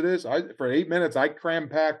minutes it is. For 8 minutes, I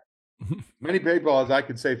cram-packed many people as I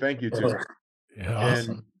could say thank you to. Yeah, awesome.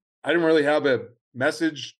 And I didn't really have a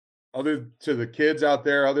message other to the kids out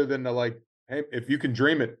there, other than to, like, hey, if you can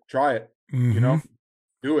dream it, try it,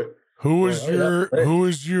 do it. Who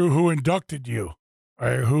inducted you?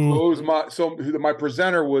 My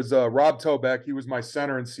presenter was Rob Tobeck. He was my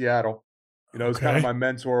center in Seattle. He was kind of my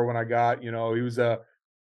mentor when I got, he was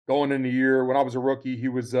going into year, when I was a rookie, he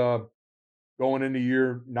was going into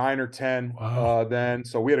year 9 or 10 then.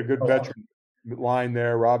 So we had a good veteran line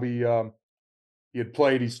there. Robbie, he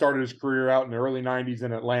started his career out in the early 90s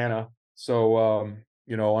in Atlanta. So,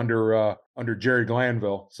 under Jerry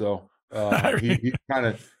Glanville. So he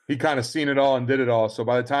kind of seen it all and did it all. So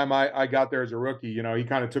by the time I got there as a rookie, he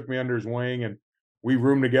kind of took me under his wing, and we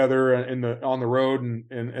roomed together on the road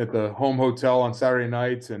and at the home hotel on Saturday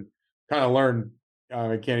nights, and kind of learned.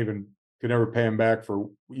 I could never pay him back for,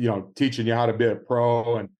 teaching you how to be a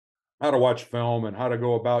pro and how to watch film and how to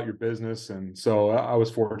go about your business. And so I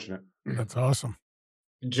was fortunate. That's awesome.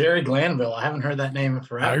 Jerry Glanville. I haven't heard that name in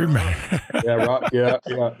forever. I remember. yeah.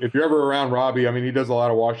 If you're ever around Robbie, I mean, he does a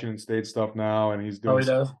lot of Washington State stuff now, and he's doing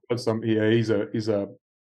some. Yeah, he's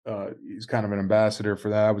kind of an ambassador for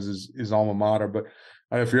that. That was his alma mater. But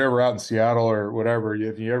if you're ever out in Seattle or whatever,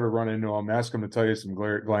 if you ever run into him, ask him to tell you some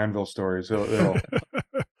Glanville stories. It'll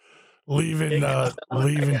leaving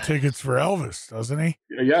tickets for Elvis, doesn't he?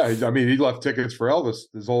 Yeah, I mean, he left tickets for Elvis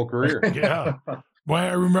his whole career. Yeah. Well,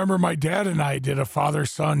 I remember my dad and I did a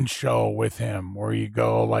father-son show with him where you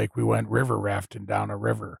go, like, we went river rafting down a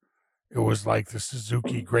river. It was like the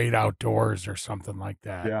Suzuki Great Outdoors or something like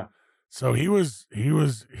that. Yeah. So he was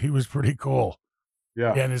pretty cool.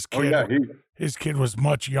 Yeah. And his kid was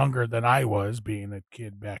much younger than I was, being a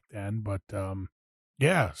kid back then. But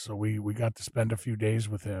so we got to spend a few days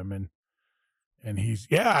with him, and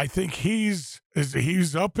I think he's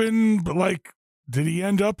up in, like, did he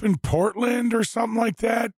end up in Portland or something like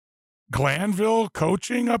that? Glanville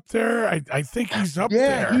coaching up there? I think he's up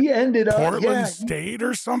there. Yeah, he ended up Portland State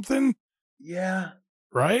or something. Yeah.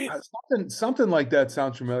 Right? Something like that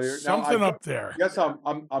sounds familiar. Something up there. I guess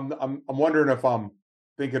I'm wondering if I'm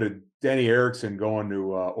thinking of Denny Erickson going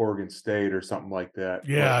to Oregon State or something like that.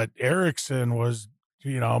 Yeah, but Erickson was,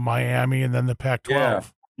 Miami and then the Pac-12. Yeah.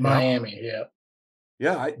 Miami, yeah.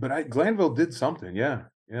 Yeah, but Glanville did something. Yeah.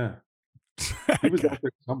 He was out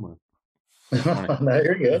there somewhere. No,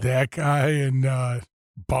 you're good. That guy and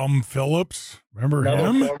Bum Phillips, remember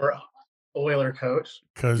him? Former Oiler coach.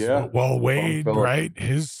 Because Wade, right?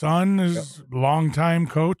 His son is longtime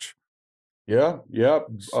coach. Yeah.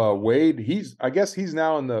 Wade. I guess he's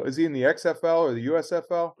now is he in the XFL or the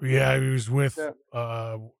USFL? Yeah, he was with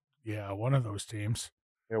one of those teams.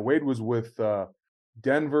 Yeah, Wade was with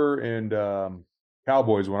Denver and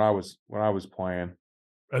Cowboys when I was playing.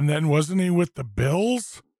 And then wasn't he with the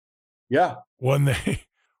Bills? Yeah. When they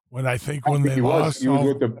lost. He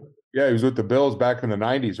was with the Bills back in the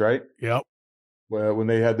 90s, right? Yep. Well, when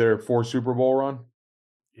they had their 4 Super Bowl run.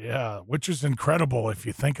 Yeah, which is incredible if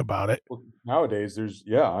you think about it. Well, nowadays,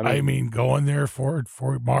 I mean, going there for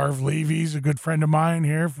Marv Levy's a good friend of mine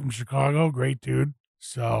here from Chicago, great dude.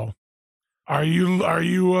 So, are you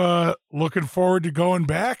looking forward to going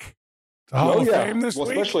back to Hall of Fame this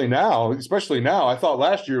week? Especially now. I thought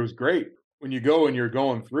last year was great. when you go and you're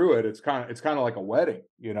going through it, it's kind of like a wedding,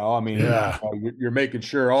 you know. I mean, Yeah. you're making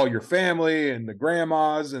sure all your family and the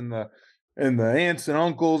grandmas and the aunts and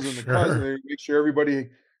uncles and the cousins, Sure. they make sure everybody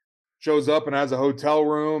shows up and has a hotel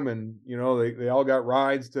room, and you know they all got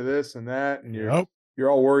rides to this and that, and Yep. you're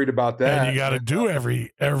all worried about that. And you got to do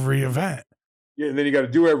every event. Yeah, and then you got to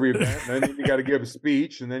do every event, and then you got to give a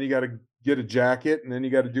speech, and then you got to get a jacket, and then you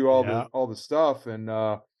got to do all the stuff, and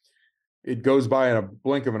it goes by in a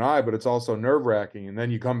blink of an eye, but it's also nerve wracking. And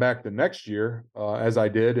then you come back the next year, as I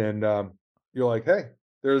did, and you're like, hey,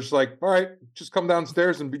 there's like, all right, just come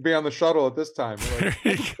downstairs and be on the shuttle at this time. You're like,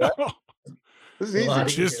 There you go. this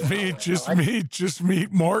is easy. Just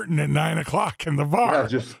meet Morton at 9 o'clock in the bar.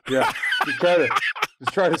 Just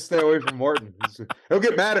try to stay away from Morton. He'll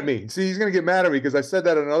get mad at me. See, he's going to get mad at me because I said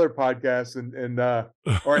that in another podcast, and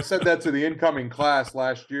or I said that to the incoming class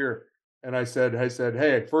last year, and I said,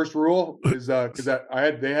 hey, first rule is because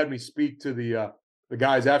they had me speak to the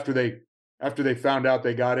guys after they found out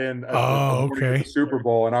they got in at the Super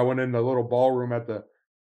Bowl, and I went in the little ballroom at the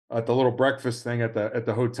little breakfast thing at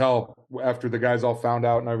the hotel after the guys all found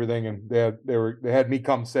out and everything, and they had me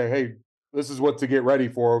come say, hey, this is what to get ready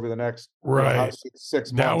for over the next 6 months.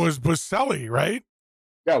 That was Baselli, right?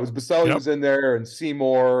 Yeah, it was Baselli was in there, and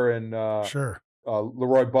Seymour, and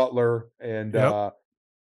Leroy Butler, and I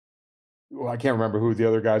can't remember who the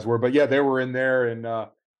other guys were, but yeah, they were in there, and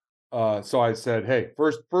so I said, hey,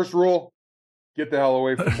 first rule, get the hell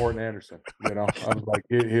away from Morton Anderson. You know, I was like,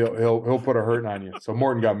 he'll put a hurting on you. So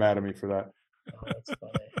Morton got mad at me for that. Oh, that's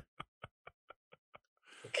funny.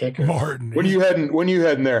 Kicker. Morton. When are you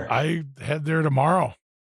heading there? I head there tomorrow.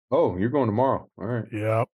 Oh, you're going tomorrow. All right.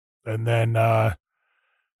 Yep. And then I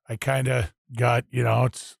kind of got, you know,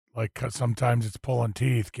 it's like sometimes it's pulling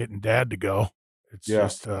teeth getting Dad to go. It's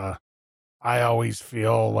just I always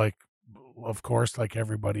feel like, of course, like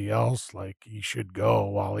everybody else, like he should go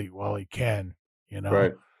while he can, you know.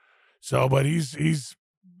 Right. So, but he's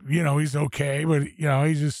you know, he's okay, but you know,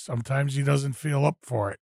 he just sometimes he doesn't feel up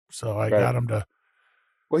for it. So I got him to.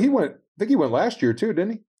 Well, I think he went last year too,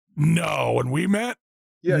 didn't he? No, when we met.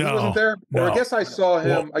 Yeah, no, he wasn't there. No. Or I guess I saw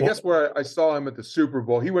him. I guess where I saw him at the Super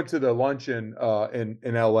Bowl. He went to the luncheon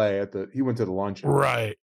in L.A. He went to the luncheon.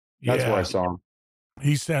 Right. That's where I saw him.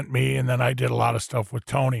 He sent me, and then I did a lot of stuff with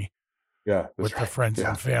Tony. Yeah, with the friends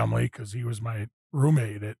and family, because he was my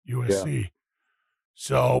roommate at USC. Yeah.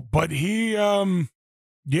 So, but he,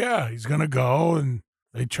 he's gonna go, and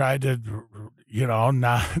they tried to, you know,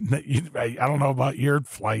 I don't know about your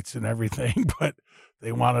flights and everything, but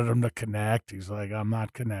they wanted him to connect. He's like, I'm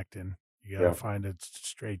not connecting. You got to find a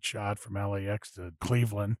straight shot from LAX to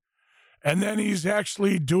Cleveland. And then he's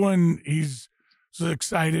actually he's so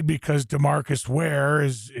excited because DeMarcus Ware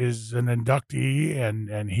is an inductee,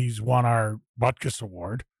 and he's won our Butkus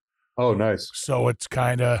Award. Oh, nice. So it's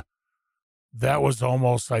kind of, that was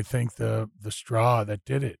almost, I think, the straw that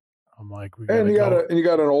did it. I'm like, you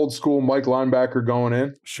got an old school Mike linebacker going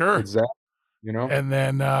in. Sure. It's that, you know. And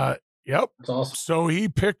then That's awesome. So he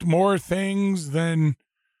picked more things than,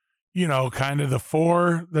 you know, kind of the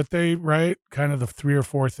four that kind of the 3 or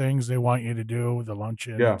 4 things they want you to do, the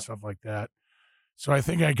luncheon and stuff like that. So I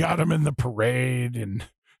think I got him in the parade, and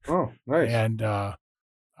oh, nice. And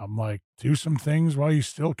I'm like, do some things while you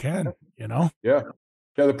still can, you know? Yeah.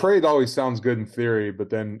 Yeah, the parade always sounds good in theory, but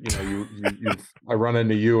then, you know, I run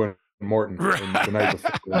into you and Morton the night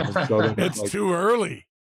before. So it's like, too early.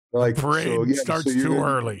 Like, the parade starts too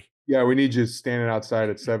early. Yeah, we need you standing outside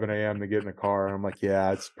at 7 a.m. to get in the car. And I'm like,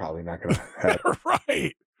 yeah, it's probably not going to happen.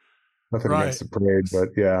 Right. Nothing against the parade, but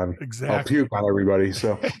yeah, exactly. I'll puke on everybody.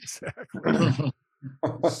 So exactly.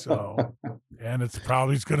 So, and it's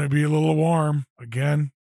probably going to be a little warm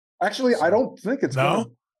again. Actually, I don't think it's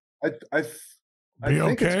no. I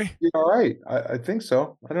think okay. It's be all right. I think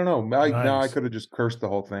so. I don't know. Nice. Now I could have just cursed the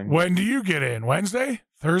whole thing. When do you get in? Wednesday?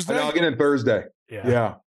 Thursday? I'll get in Thursday.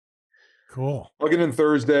 Yeah. Cool. I'll get in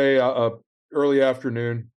Thursday, early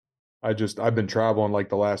afternoon. I've been traveling like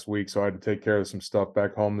the last week, so I had to take care of some stuff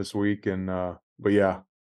back home this week. And but yeah.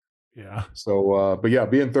 Yeah. So but yeah,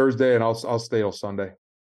 be in Thursday, and I'll stay till Sunday.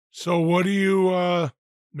 So what do you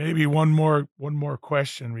maybe one more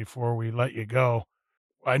question before we let you go.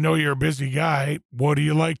 I know you're a busy guy. What do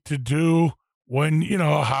you like to do when, you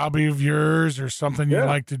know, a hobby of yours or something you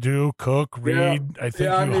like to do? Cook, read. I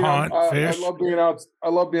think you hunt, fish. I love being out. I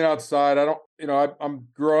love being outside. I don't, you know, I'm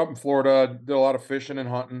grew up in Florida. Did a lot of fishing and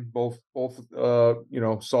hunting, both you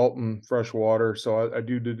know, salt and fresh water. So I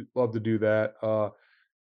do love to do that.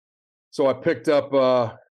 So I picked up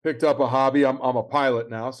a hobby. I'm a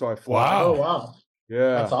pilot now, so I fly. Wow. Oh wow.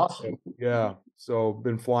 Yeah. That's awesome. Yeah. So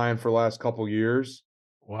been flying for the last couple years.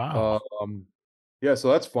 Wow. Yeah,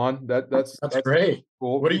 so that's fun. That's great.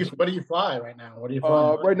 cool. What do you fly right now? What are you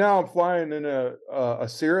flying? Right now I'm flying in a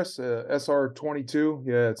Cirrus SR-22.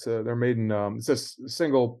 Yeah, it's they're made in it's a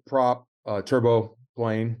single prop turbo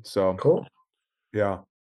plane. So Cool. yeah.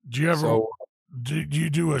 Do you ever So do you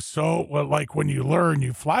do well, like when you learn,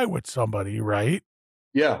 you fly with somebody, right?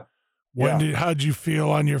 yeah. How'd you feel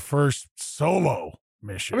on your first solo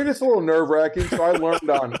mission? I mean, it's a little nerve-wracking. So I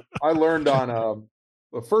learned on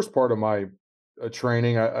the first part of my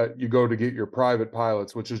training. You go to get your private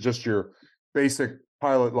pilots, which is just your basic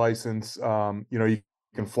pilot license. You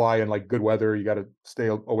can fly in like good weather. You got to stay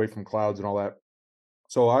away from clouds and all that.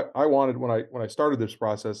 So I wanted when I started this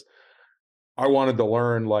process, I wanted to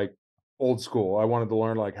learn like old school. I wanted to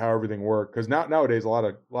learn like how everything worked because nowadays a lot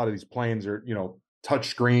of these planes are touch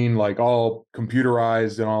screen, like all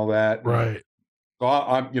computerized and all that. Right. So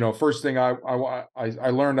I'm first thing I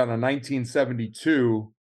learned on a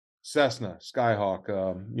 1972 Cessna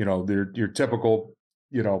Skyhawk. Your typical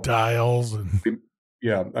dials and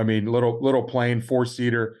yeah. I mean little plane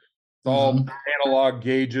 4-seater. It's all analog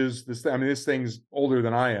gauges. This thing's older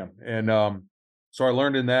than I am, and so I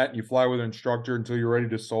learned in that. You fly with an instructor until you're ready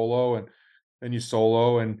to solo, and then you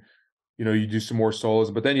solo, and you do some more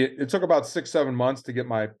solos. But then it took about 6-7 months to get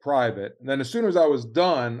my private. And then as soon as I was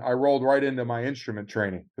done, I rolled right into my instrument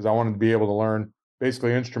training because I wanted to be able to learn.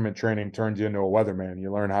 Basically, instrument training turns you into a weatherman.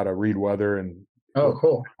 You learn how to read weather and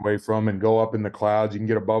cool. Away from and go up in the clouds. You can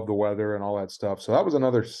get above the weather and all that stuff. So that was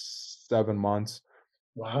another 7 months.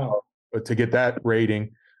 Wow. To get that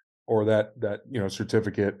rating or that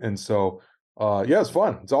certificate. And so yeah, it's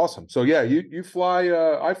fun. It's awesome. So yeah, you fly.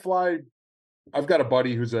 I fly. I've got a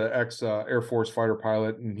buddy who's an ex Air Force fighter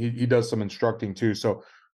pilot, and he does some instructing too. So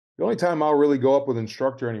the only time I'll really go up with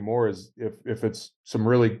instructor anymore is if it's some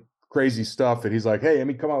really crazy stuff that he's like, hey,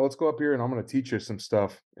 Emmy, come on, let's go up here and I'm going to teach you some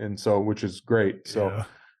stuff. And so, which is great. So,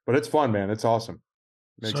 but it's fun, man. It's awesome.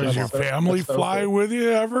 So does your family fly with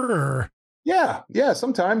you ever? Or? Yeah.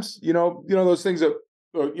 Sometimes, those things that,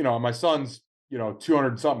 my son's,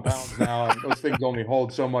 200 something pounds now, and those things only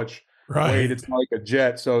hold so much weight. It's like a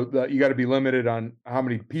jet. So you got to be limited on how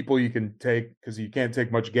many people you can take because you can't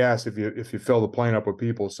take much gas if you fill the plane up with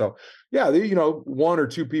people. So yeah, 1 or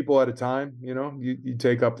 2 people at a time, you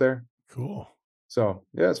take up there. Cool. So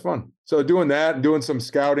yeah, it's fun. So doing that and doing some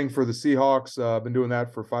scouting for the Seahawks. I've been doing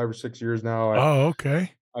that for 5 or 6 years now.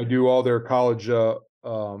 Okay. I do all their college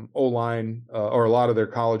O-line or a lot of their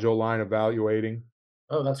college O-line evaluating.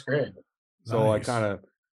 Oh, that's great. So nice. I kind of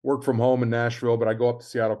work from home in Nashville, but I go up to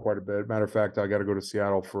Seattle quite a bit. Matter of fact, I got to go to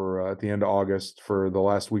Seattle for at the end of August for the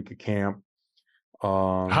last week of camp.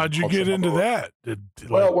 How'd you get into that? Did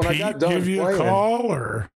when Pete I got done give you playing, a call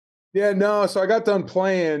or? Yeah, no. So I got done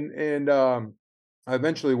playing, and I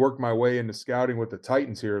eventually worked my way into scouting with the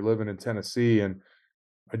Titans here, living in Tennessee, and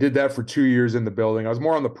I did that for 2 years in the building. I was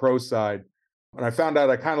more on the pro side, and I found out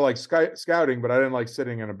I kind of like scouting, but I didn't like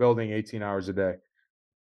sitting in a building 18 hours a day.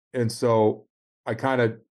 And so I kind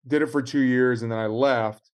of did it for 2 years, and then I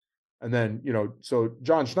left. And then, so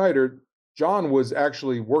John Schneider, John was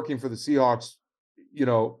actually working for the Seahawks.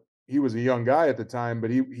 He was a young guy at the time, but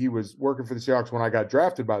he was working for the Seahawks when I got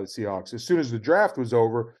drafted by the Seahawks. As soon as the draft was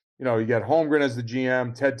over, you got Holmgren as the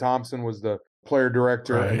GM, Ted Thompson was the player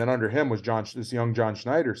director, and then under him was this young John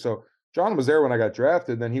Schneider. So John was there when I got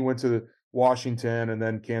drafted. Then he went to Washington, and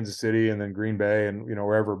then Kansas City, and then Green Bay, and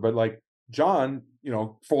wherever. But like John,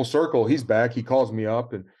 full circle, he's back. He calls me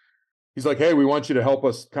up and he's like, hey, we want you to help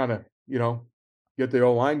us kind of, get the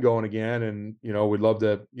O-line going again. And, we'd love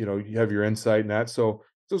to, you have your insight in that. So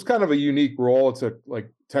it's kind of a unique role. It's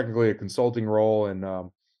technically a consulting role.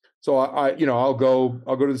 And so I'll go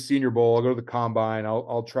to the Senior Bowl. I'll go to the Combine.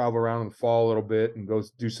 I'll travel around in the fall a little bit and go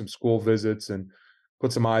do some school visits and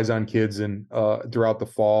put some eyes on kids and throughout the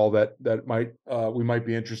fall that we might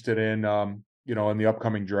be interested in, in the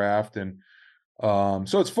upcoming draft. And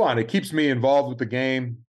so it's fun. It keeps me involved with the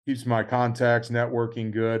game, keeps my contacts,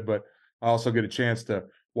 networking good, but I also get a chance to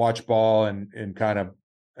watch ball and kind of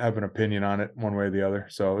have an opinion on it one way or the other.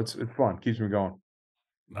 So it's fun. Keeps me going.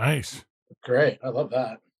 Nice. Great. I love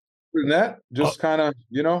that. Other than that, just kind of,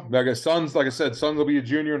 like I said, Sons will be a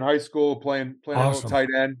junior in high school playing awesome. Tight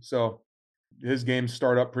end. So his games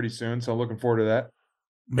start up pretty soon. So I'm looking forward to that.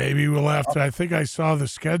 Maybe we'll have to, I think I saw the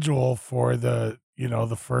schedule for the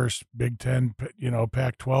first Big Ten,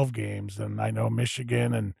 Pac-12 games. And I know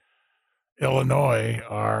Michigan and Illinois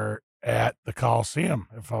are at the Coliseum,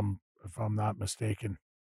 if I'm not mistaken.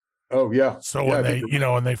 Oh yeah. So when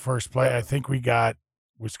when they first play, I think we got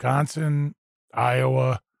Wisconsin,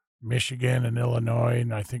 Iowa, Michigan, and Illinois.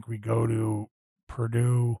 And I think we go to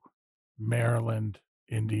Purdue, Maryland,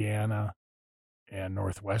 Indiana, and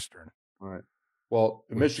Northwestern. All right. Well,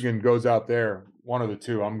 Michigan goes out there, one of the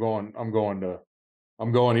two. I'm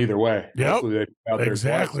going either way. Yep. Hopefully they go out there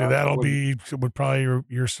Exactly. twice. That'll be probably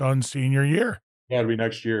your son's senior year. Yeah, it'll be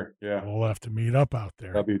next year. Yeah. We'll have to meet up out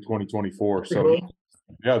there. That'll be 2024. So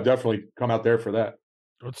yeah, definitely come out there for that.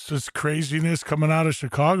 What's this craziness coming out of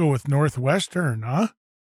Chicago with Northwestern, huh?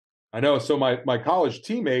 I know. So my college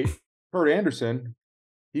teammate, Kurt Anderson,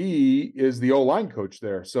 he is the O-line coach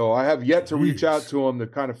there. So I have yet to reach out to him to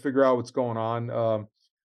kind of figure out what's going on.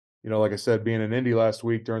 Like I said, being in Indy last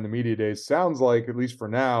week during the media days, sounds like, at least for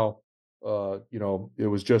now, it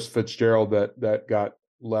was just Fitzgerald that got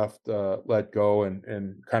let go,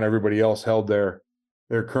 and kind of everybody else held their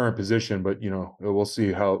current position. But we'll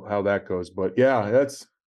see how that goes. But yeah,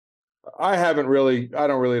 I don't really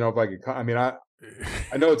know if I could. I mean, I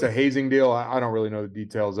know it's a hazing deal. I don't really know the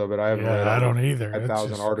details of it. I haven't read. I don't either.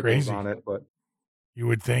 1,000 articles crazy on it, but you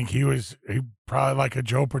would think he probably like a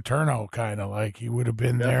Joe Paterno, kind of like he would have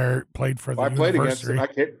been there, played for the university.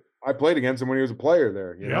 I played against him when he was a player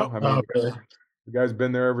there. You know, I mean, really? the guy's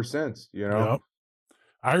been there ever since. Yep.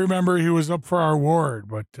 I remember he was up for our award,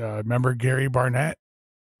 but remember Gary Barnett?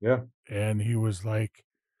 Yeah, and he was like,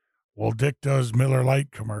 "Well, Dick does Miller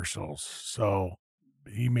Lite commercials, so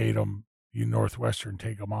he made him." Northwestern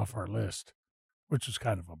take him off our list, which is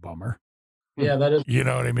kind of a bummer. Yeah, that is. You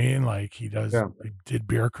know what I mean? Like he did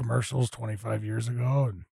beer commercials 25 years ago,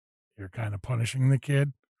 and you're kind of punishing the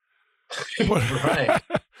kid. But, Right.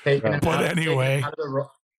 But anyway,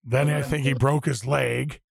 then I think he broke his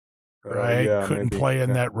leg, right? Couldn't play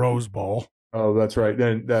in that Rose Bowl. Oh, that's right.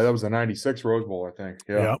 Then that was the 96 Rose Bowl, I think.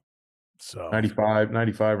 Yeah. Yep. So 95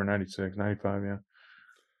 or 96, 95, yeah.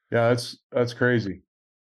 Yeah, that's crazy.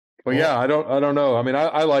 But yeah, I don't know. I mean,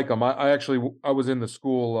 I like them. I was in the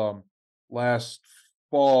school last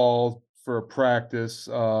fall for a practice.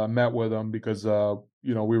 Met with them because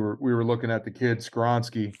we were looking at the kid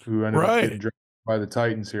Skronsky, who ended up getting drafted by the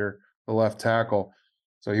Titans here, the left tackle.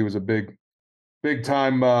 So he was a big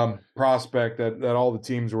time prospect that all the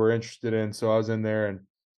teams were interested in. So I was in there, and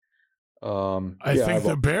I think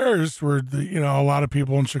the Bears were a lot of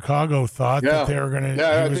people in Chicago thought that they were going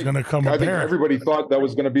to, he was going to come a Bear. I think everybody thought that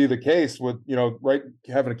was going to be the case with,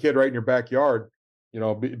 having a kid right in your backyard,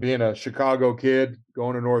 being a Chicago kid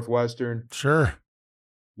going to Northwestern. Sure.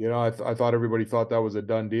 I thought everybody thought that was a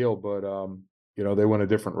done deal, but, they went a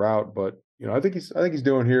different route, but, I think he's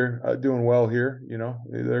doing doing well here.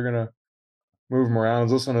 They're going to move him around. I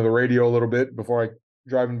was listening to the radio a little bit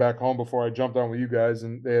driving back home before I jumped on with you guys,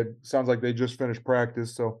 and sounds like they just finished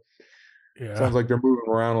practice. So sounds like they're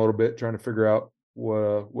moving around a little bit, trying to figure out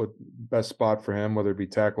what best spot for him, whether it be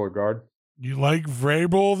tackle or guard. You like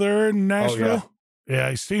Vrabel there in Nashville? Oh, yeah,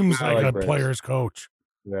 he seems like a player's coach.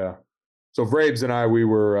 Yeah. So Vrabes and I, we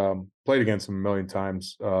were played against him a million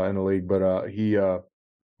times in the league, but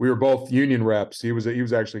we were both union reps. He was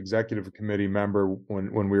actually executive committee member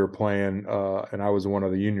when we were playing, and I was one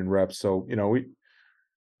of the union reps. So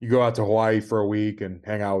you go out to Hawaii for a week and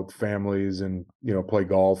hang out with families and, play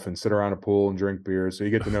golf and sit around a pool and drink beer. So you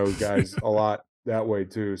get to know guys a lot that way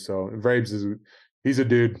too. So Vrabes he's a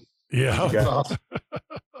dude. Yeah. Awesome.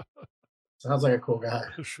 Sounds like a cool guy.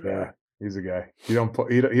 Sure. Yeah. He's a guy. You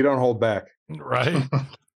don't hold back. Right.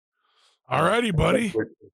 All righty, buddy.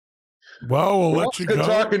 Well, we'll let you go. Good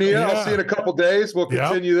talking to you. Yeah. I'll see you in a couple days. We'll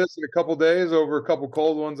continue this in a couple days over a couple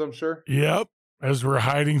cold ones, I'm sure. Yep. As we're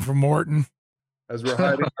hiding from Morton. As we're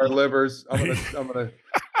hiding our livers, I'm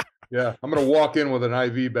gonna walk in with an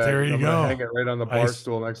IV bag. There you go. Hang it right on the bar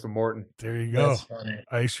stool next to Morton. There you go. That's funny.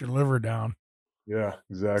 Ice your liver down. Yeah,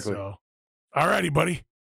 exactly. So, all righty, buddy.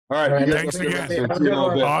 All right. Thanks again.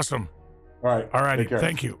 Awesome. All righty.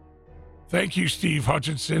 Thank you. Thank you, Steve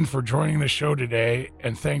Hutchinson, for joining the show today,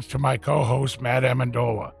 and thanks to my co-host, Matt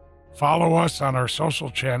Amendola. Follow us on our social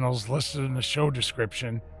channels listed in the show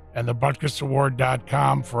description and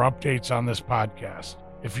thebutkusaward.com for updates on this podcast.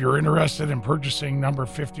 If you're interested in purchasing number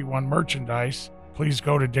 51 merchandise, please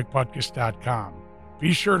go to dickbutkus.com.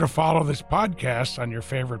 Be sure to follow this podcast on your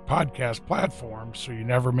favorite podcast platform so you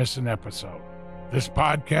never miss an episode. This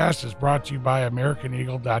podcast is brought to you by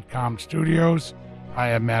AmericanEagle.com Studios. I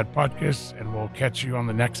am Matt Butkus, and we'll catch you on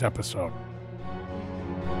the next episode.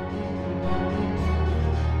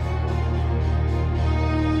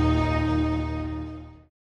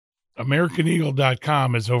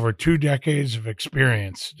 AmericanEagle.com has over 2 decades of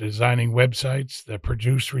experience designing websites that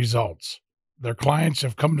produce results. Their clients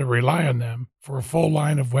have come to rely on them for a full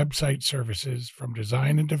line of website services from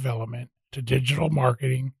design and development to digital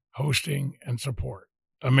marketing, hosting, and support.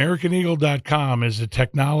 AmericanEagle.com is the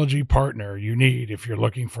technology partner you need if you're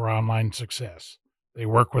looking for online success. They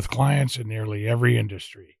work with clients in nearly every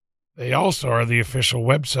industry. They also are the official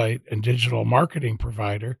website and digital marketing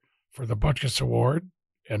provider for the Butkus Award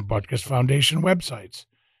and Butkus Foundation websites,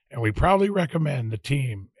 and we proudly recommend the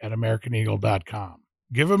team at AmericanEagle.com.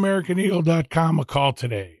 Give AmericanEagle.com a call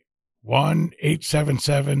today,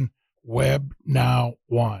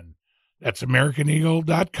 1-877-WEB-NOW-1. That's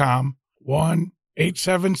AmericanEagle.com,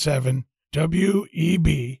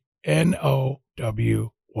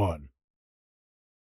 1-877-WEBNOW1.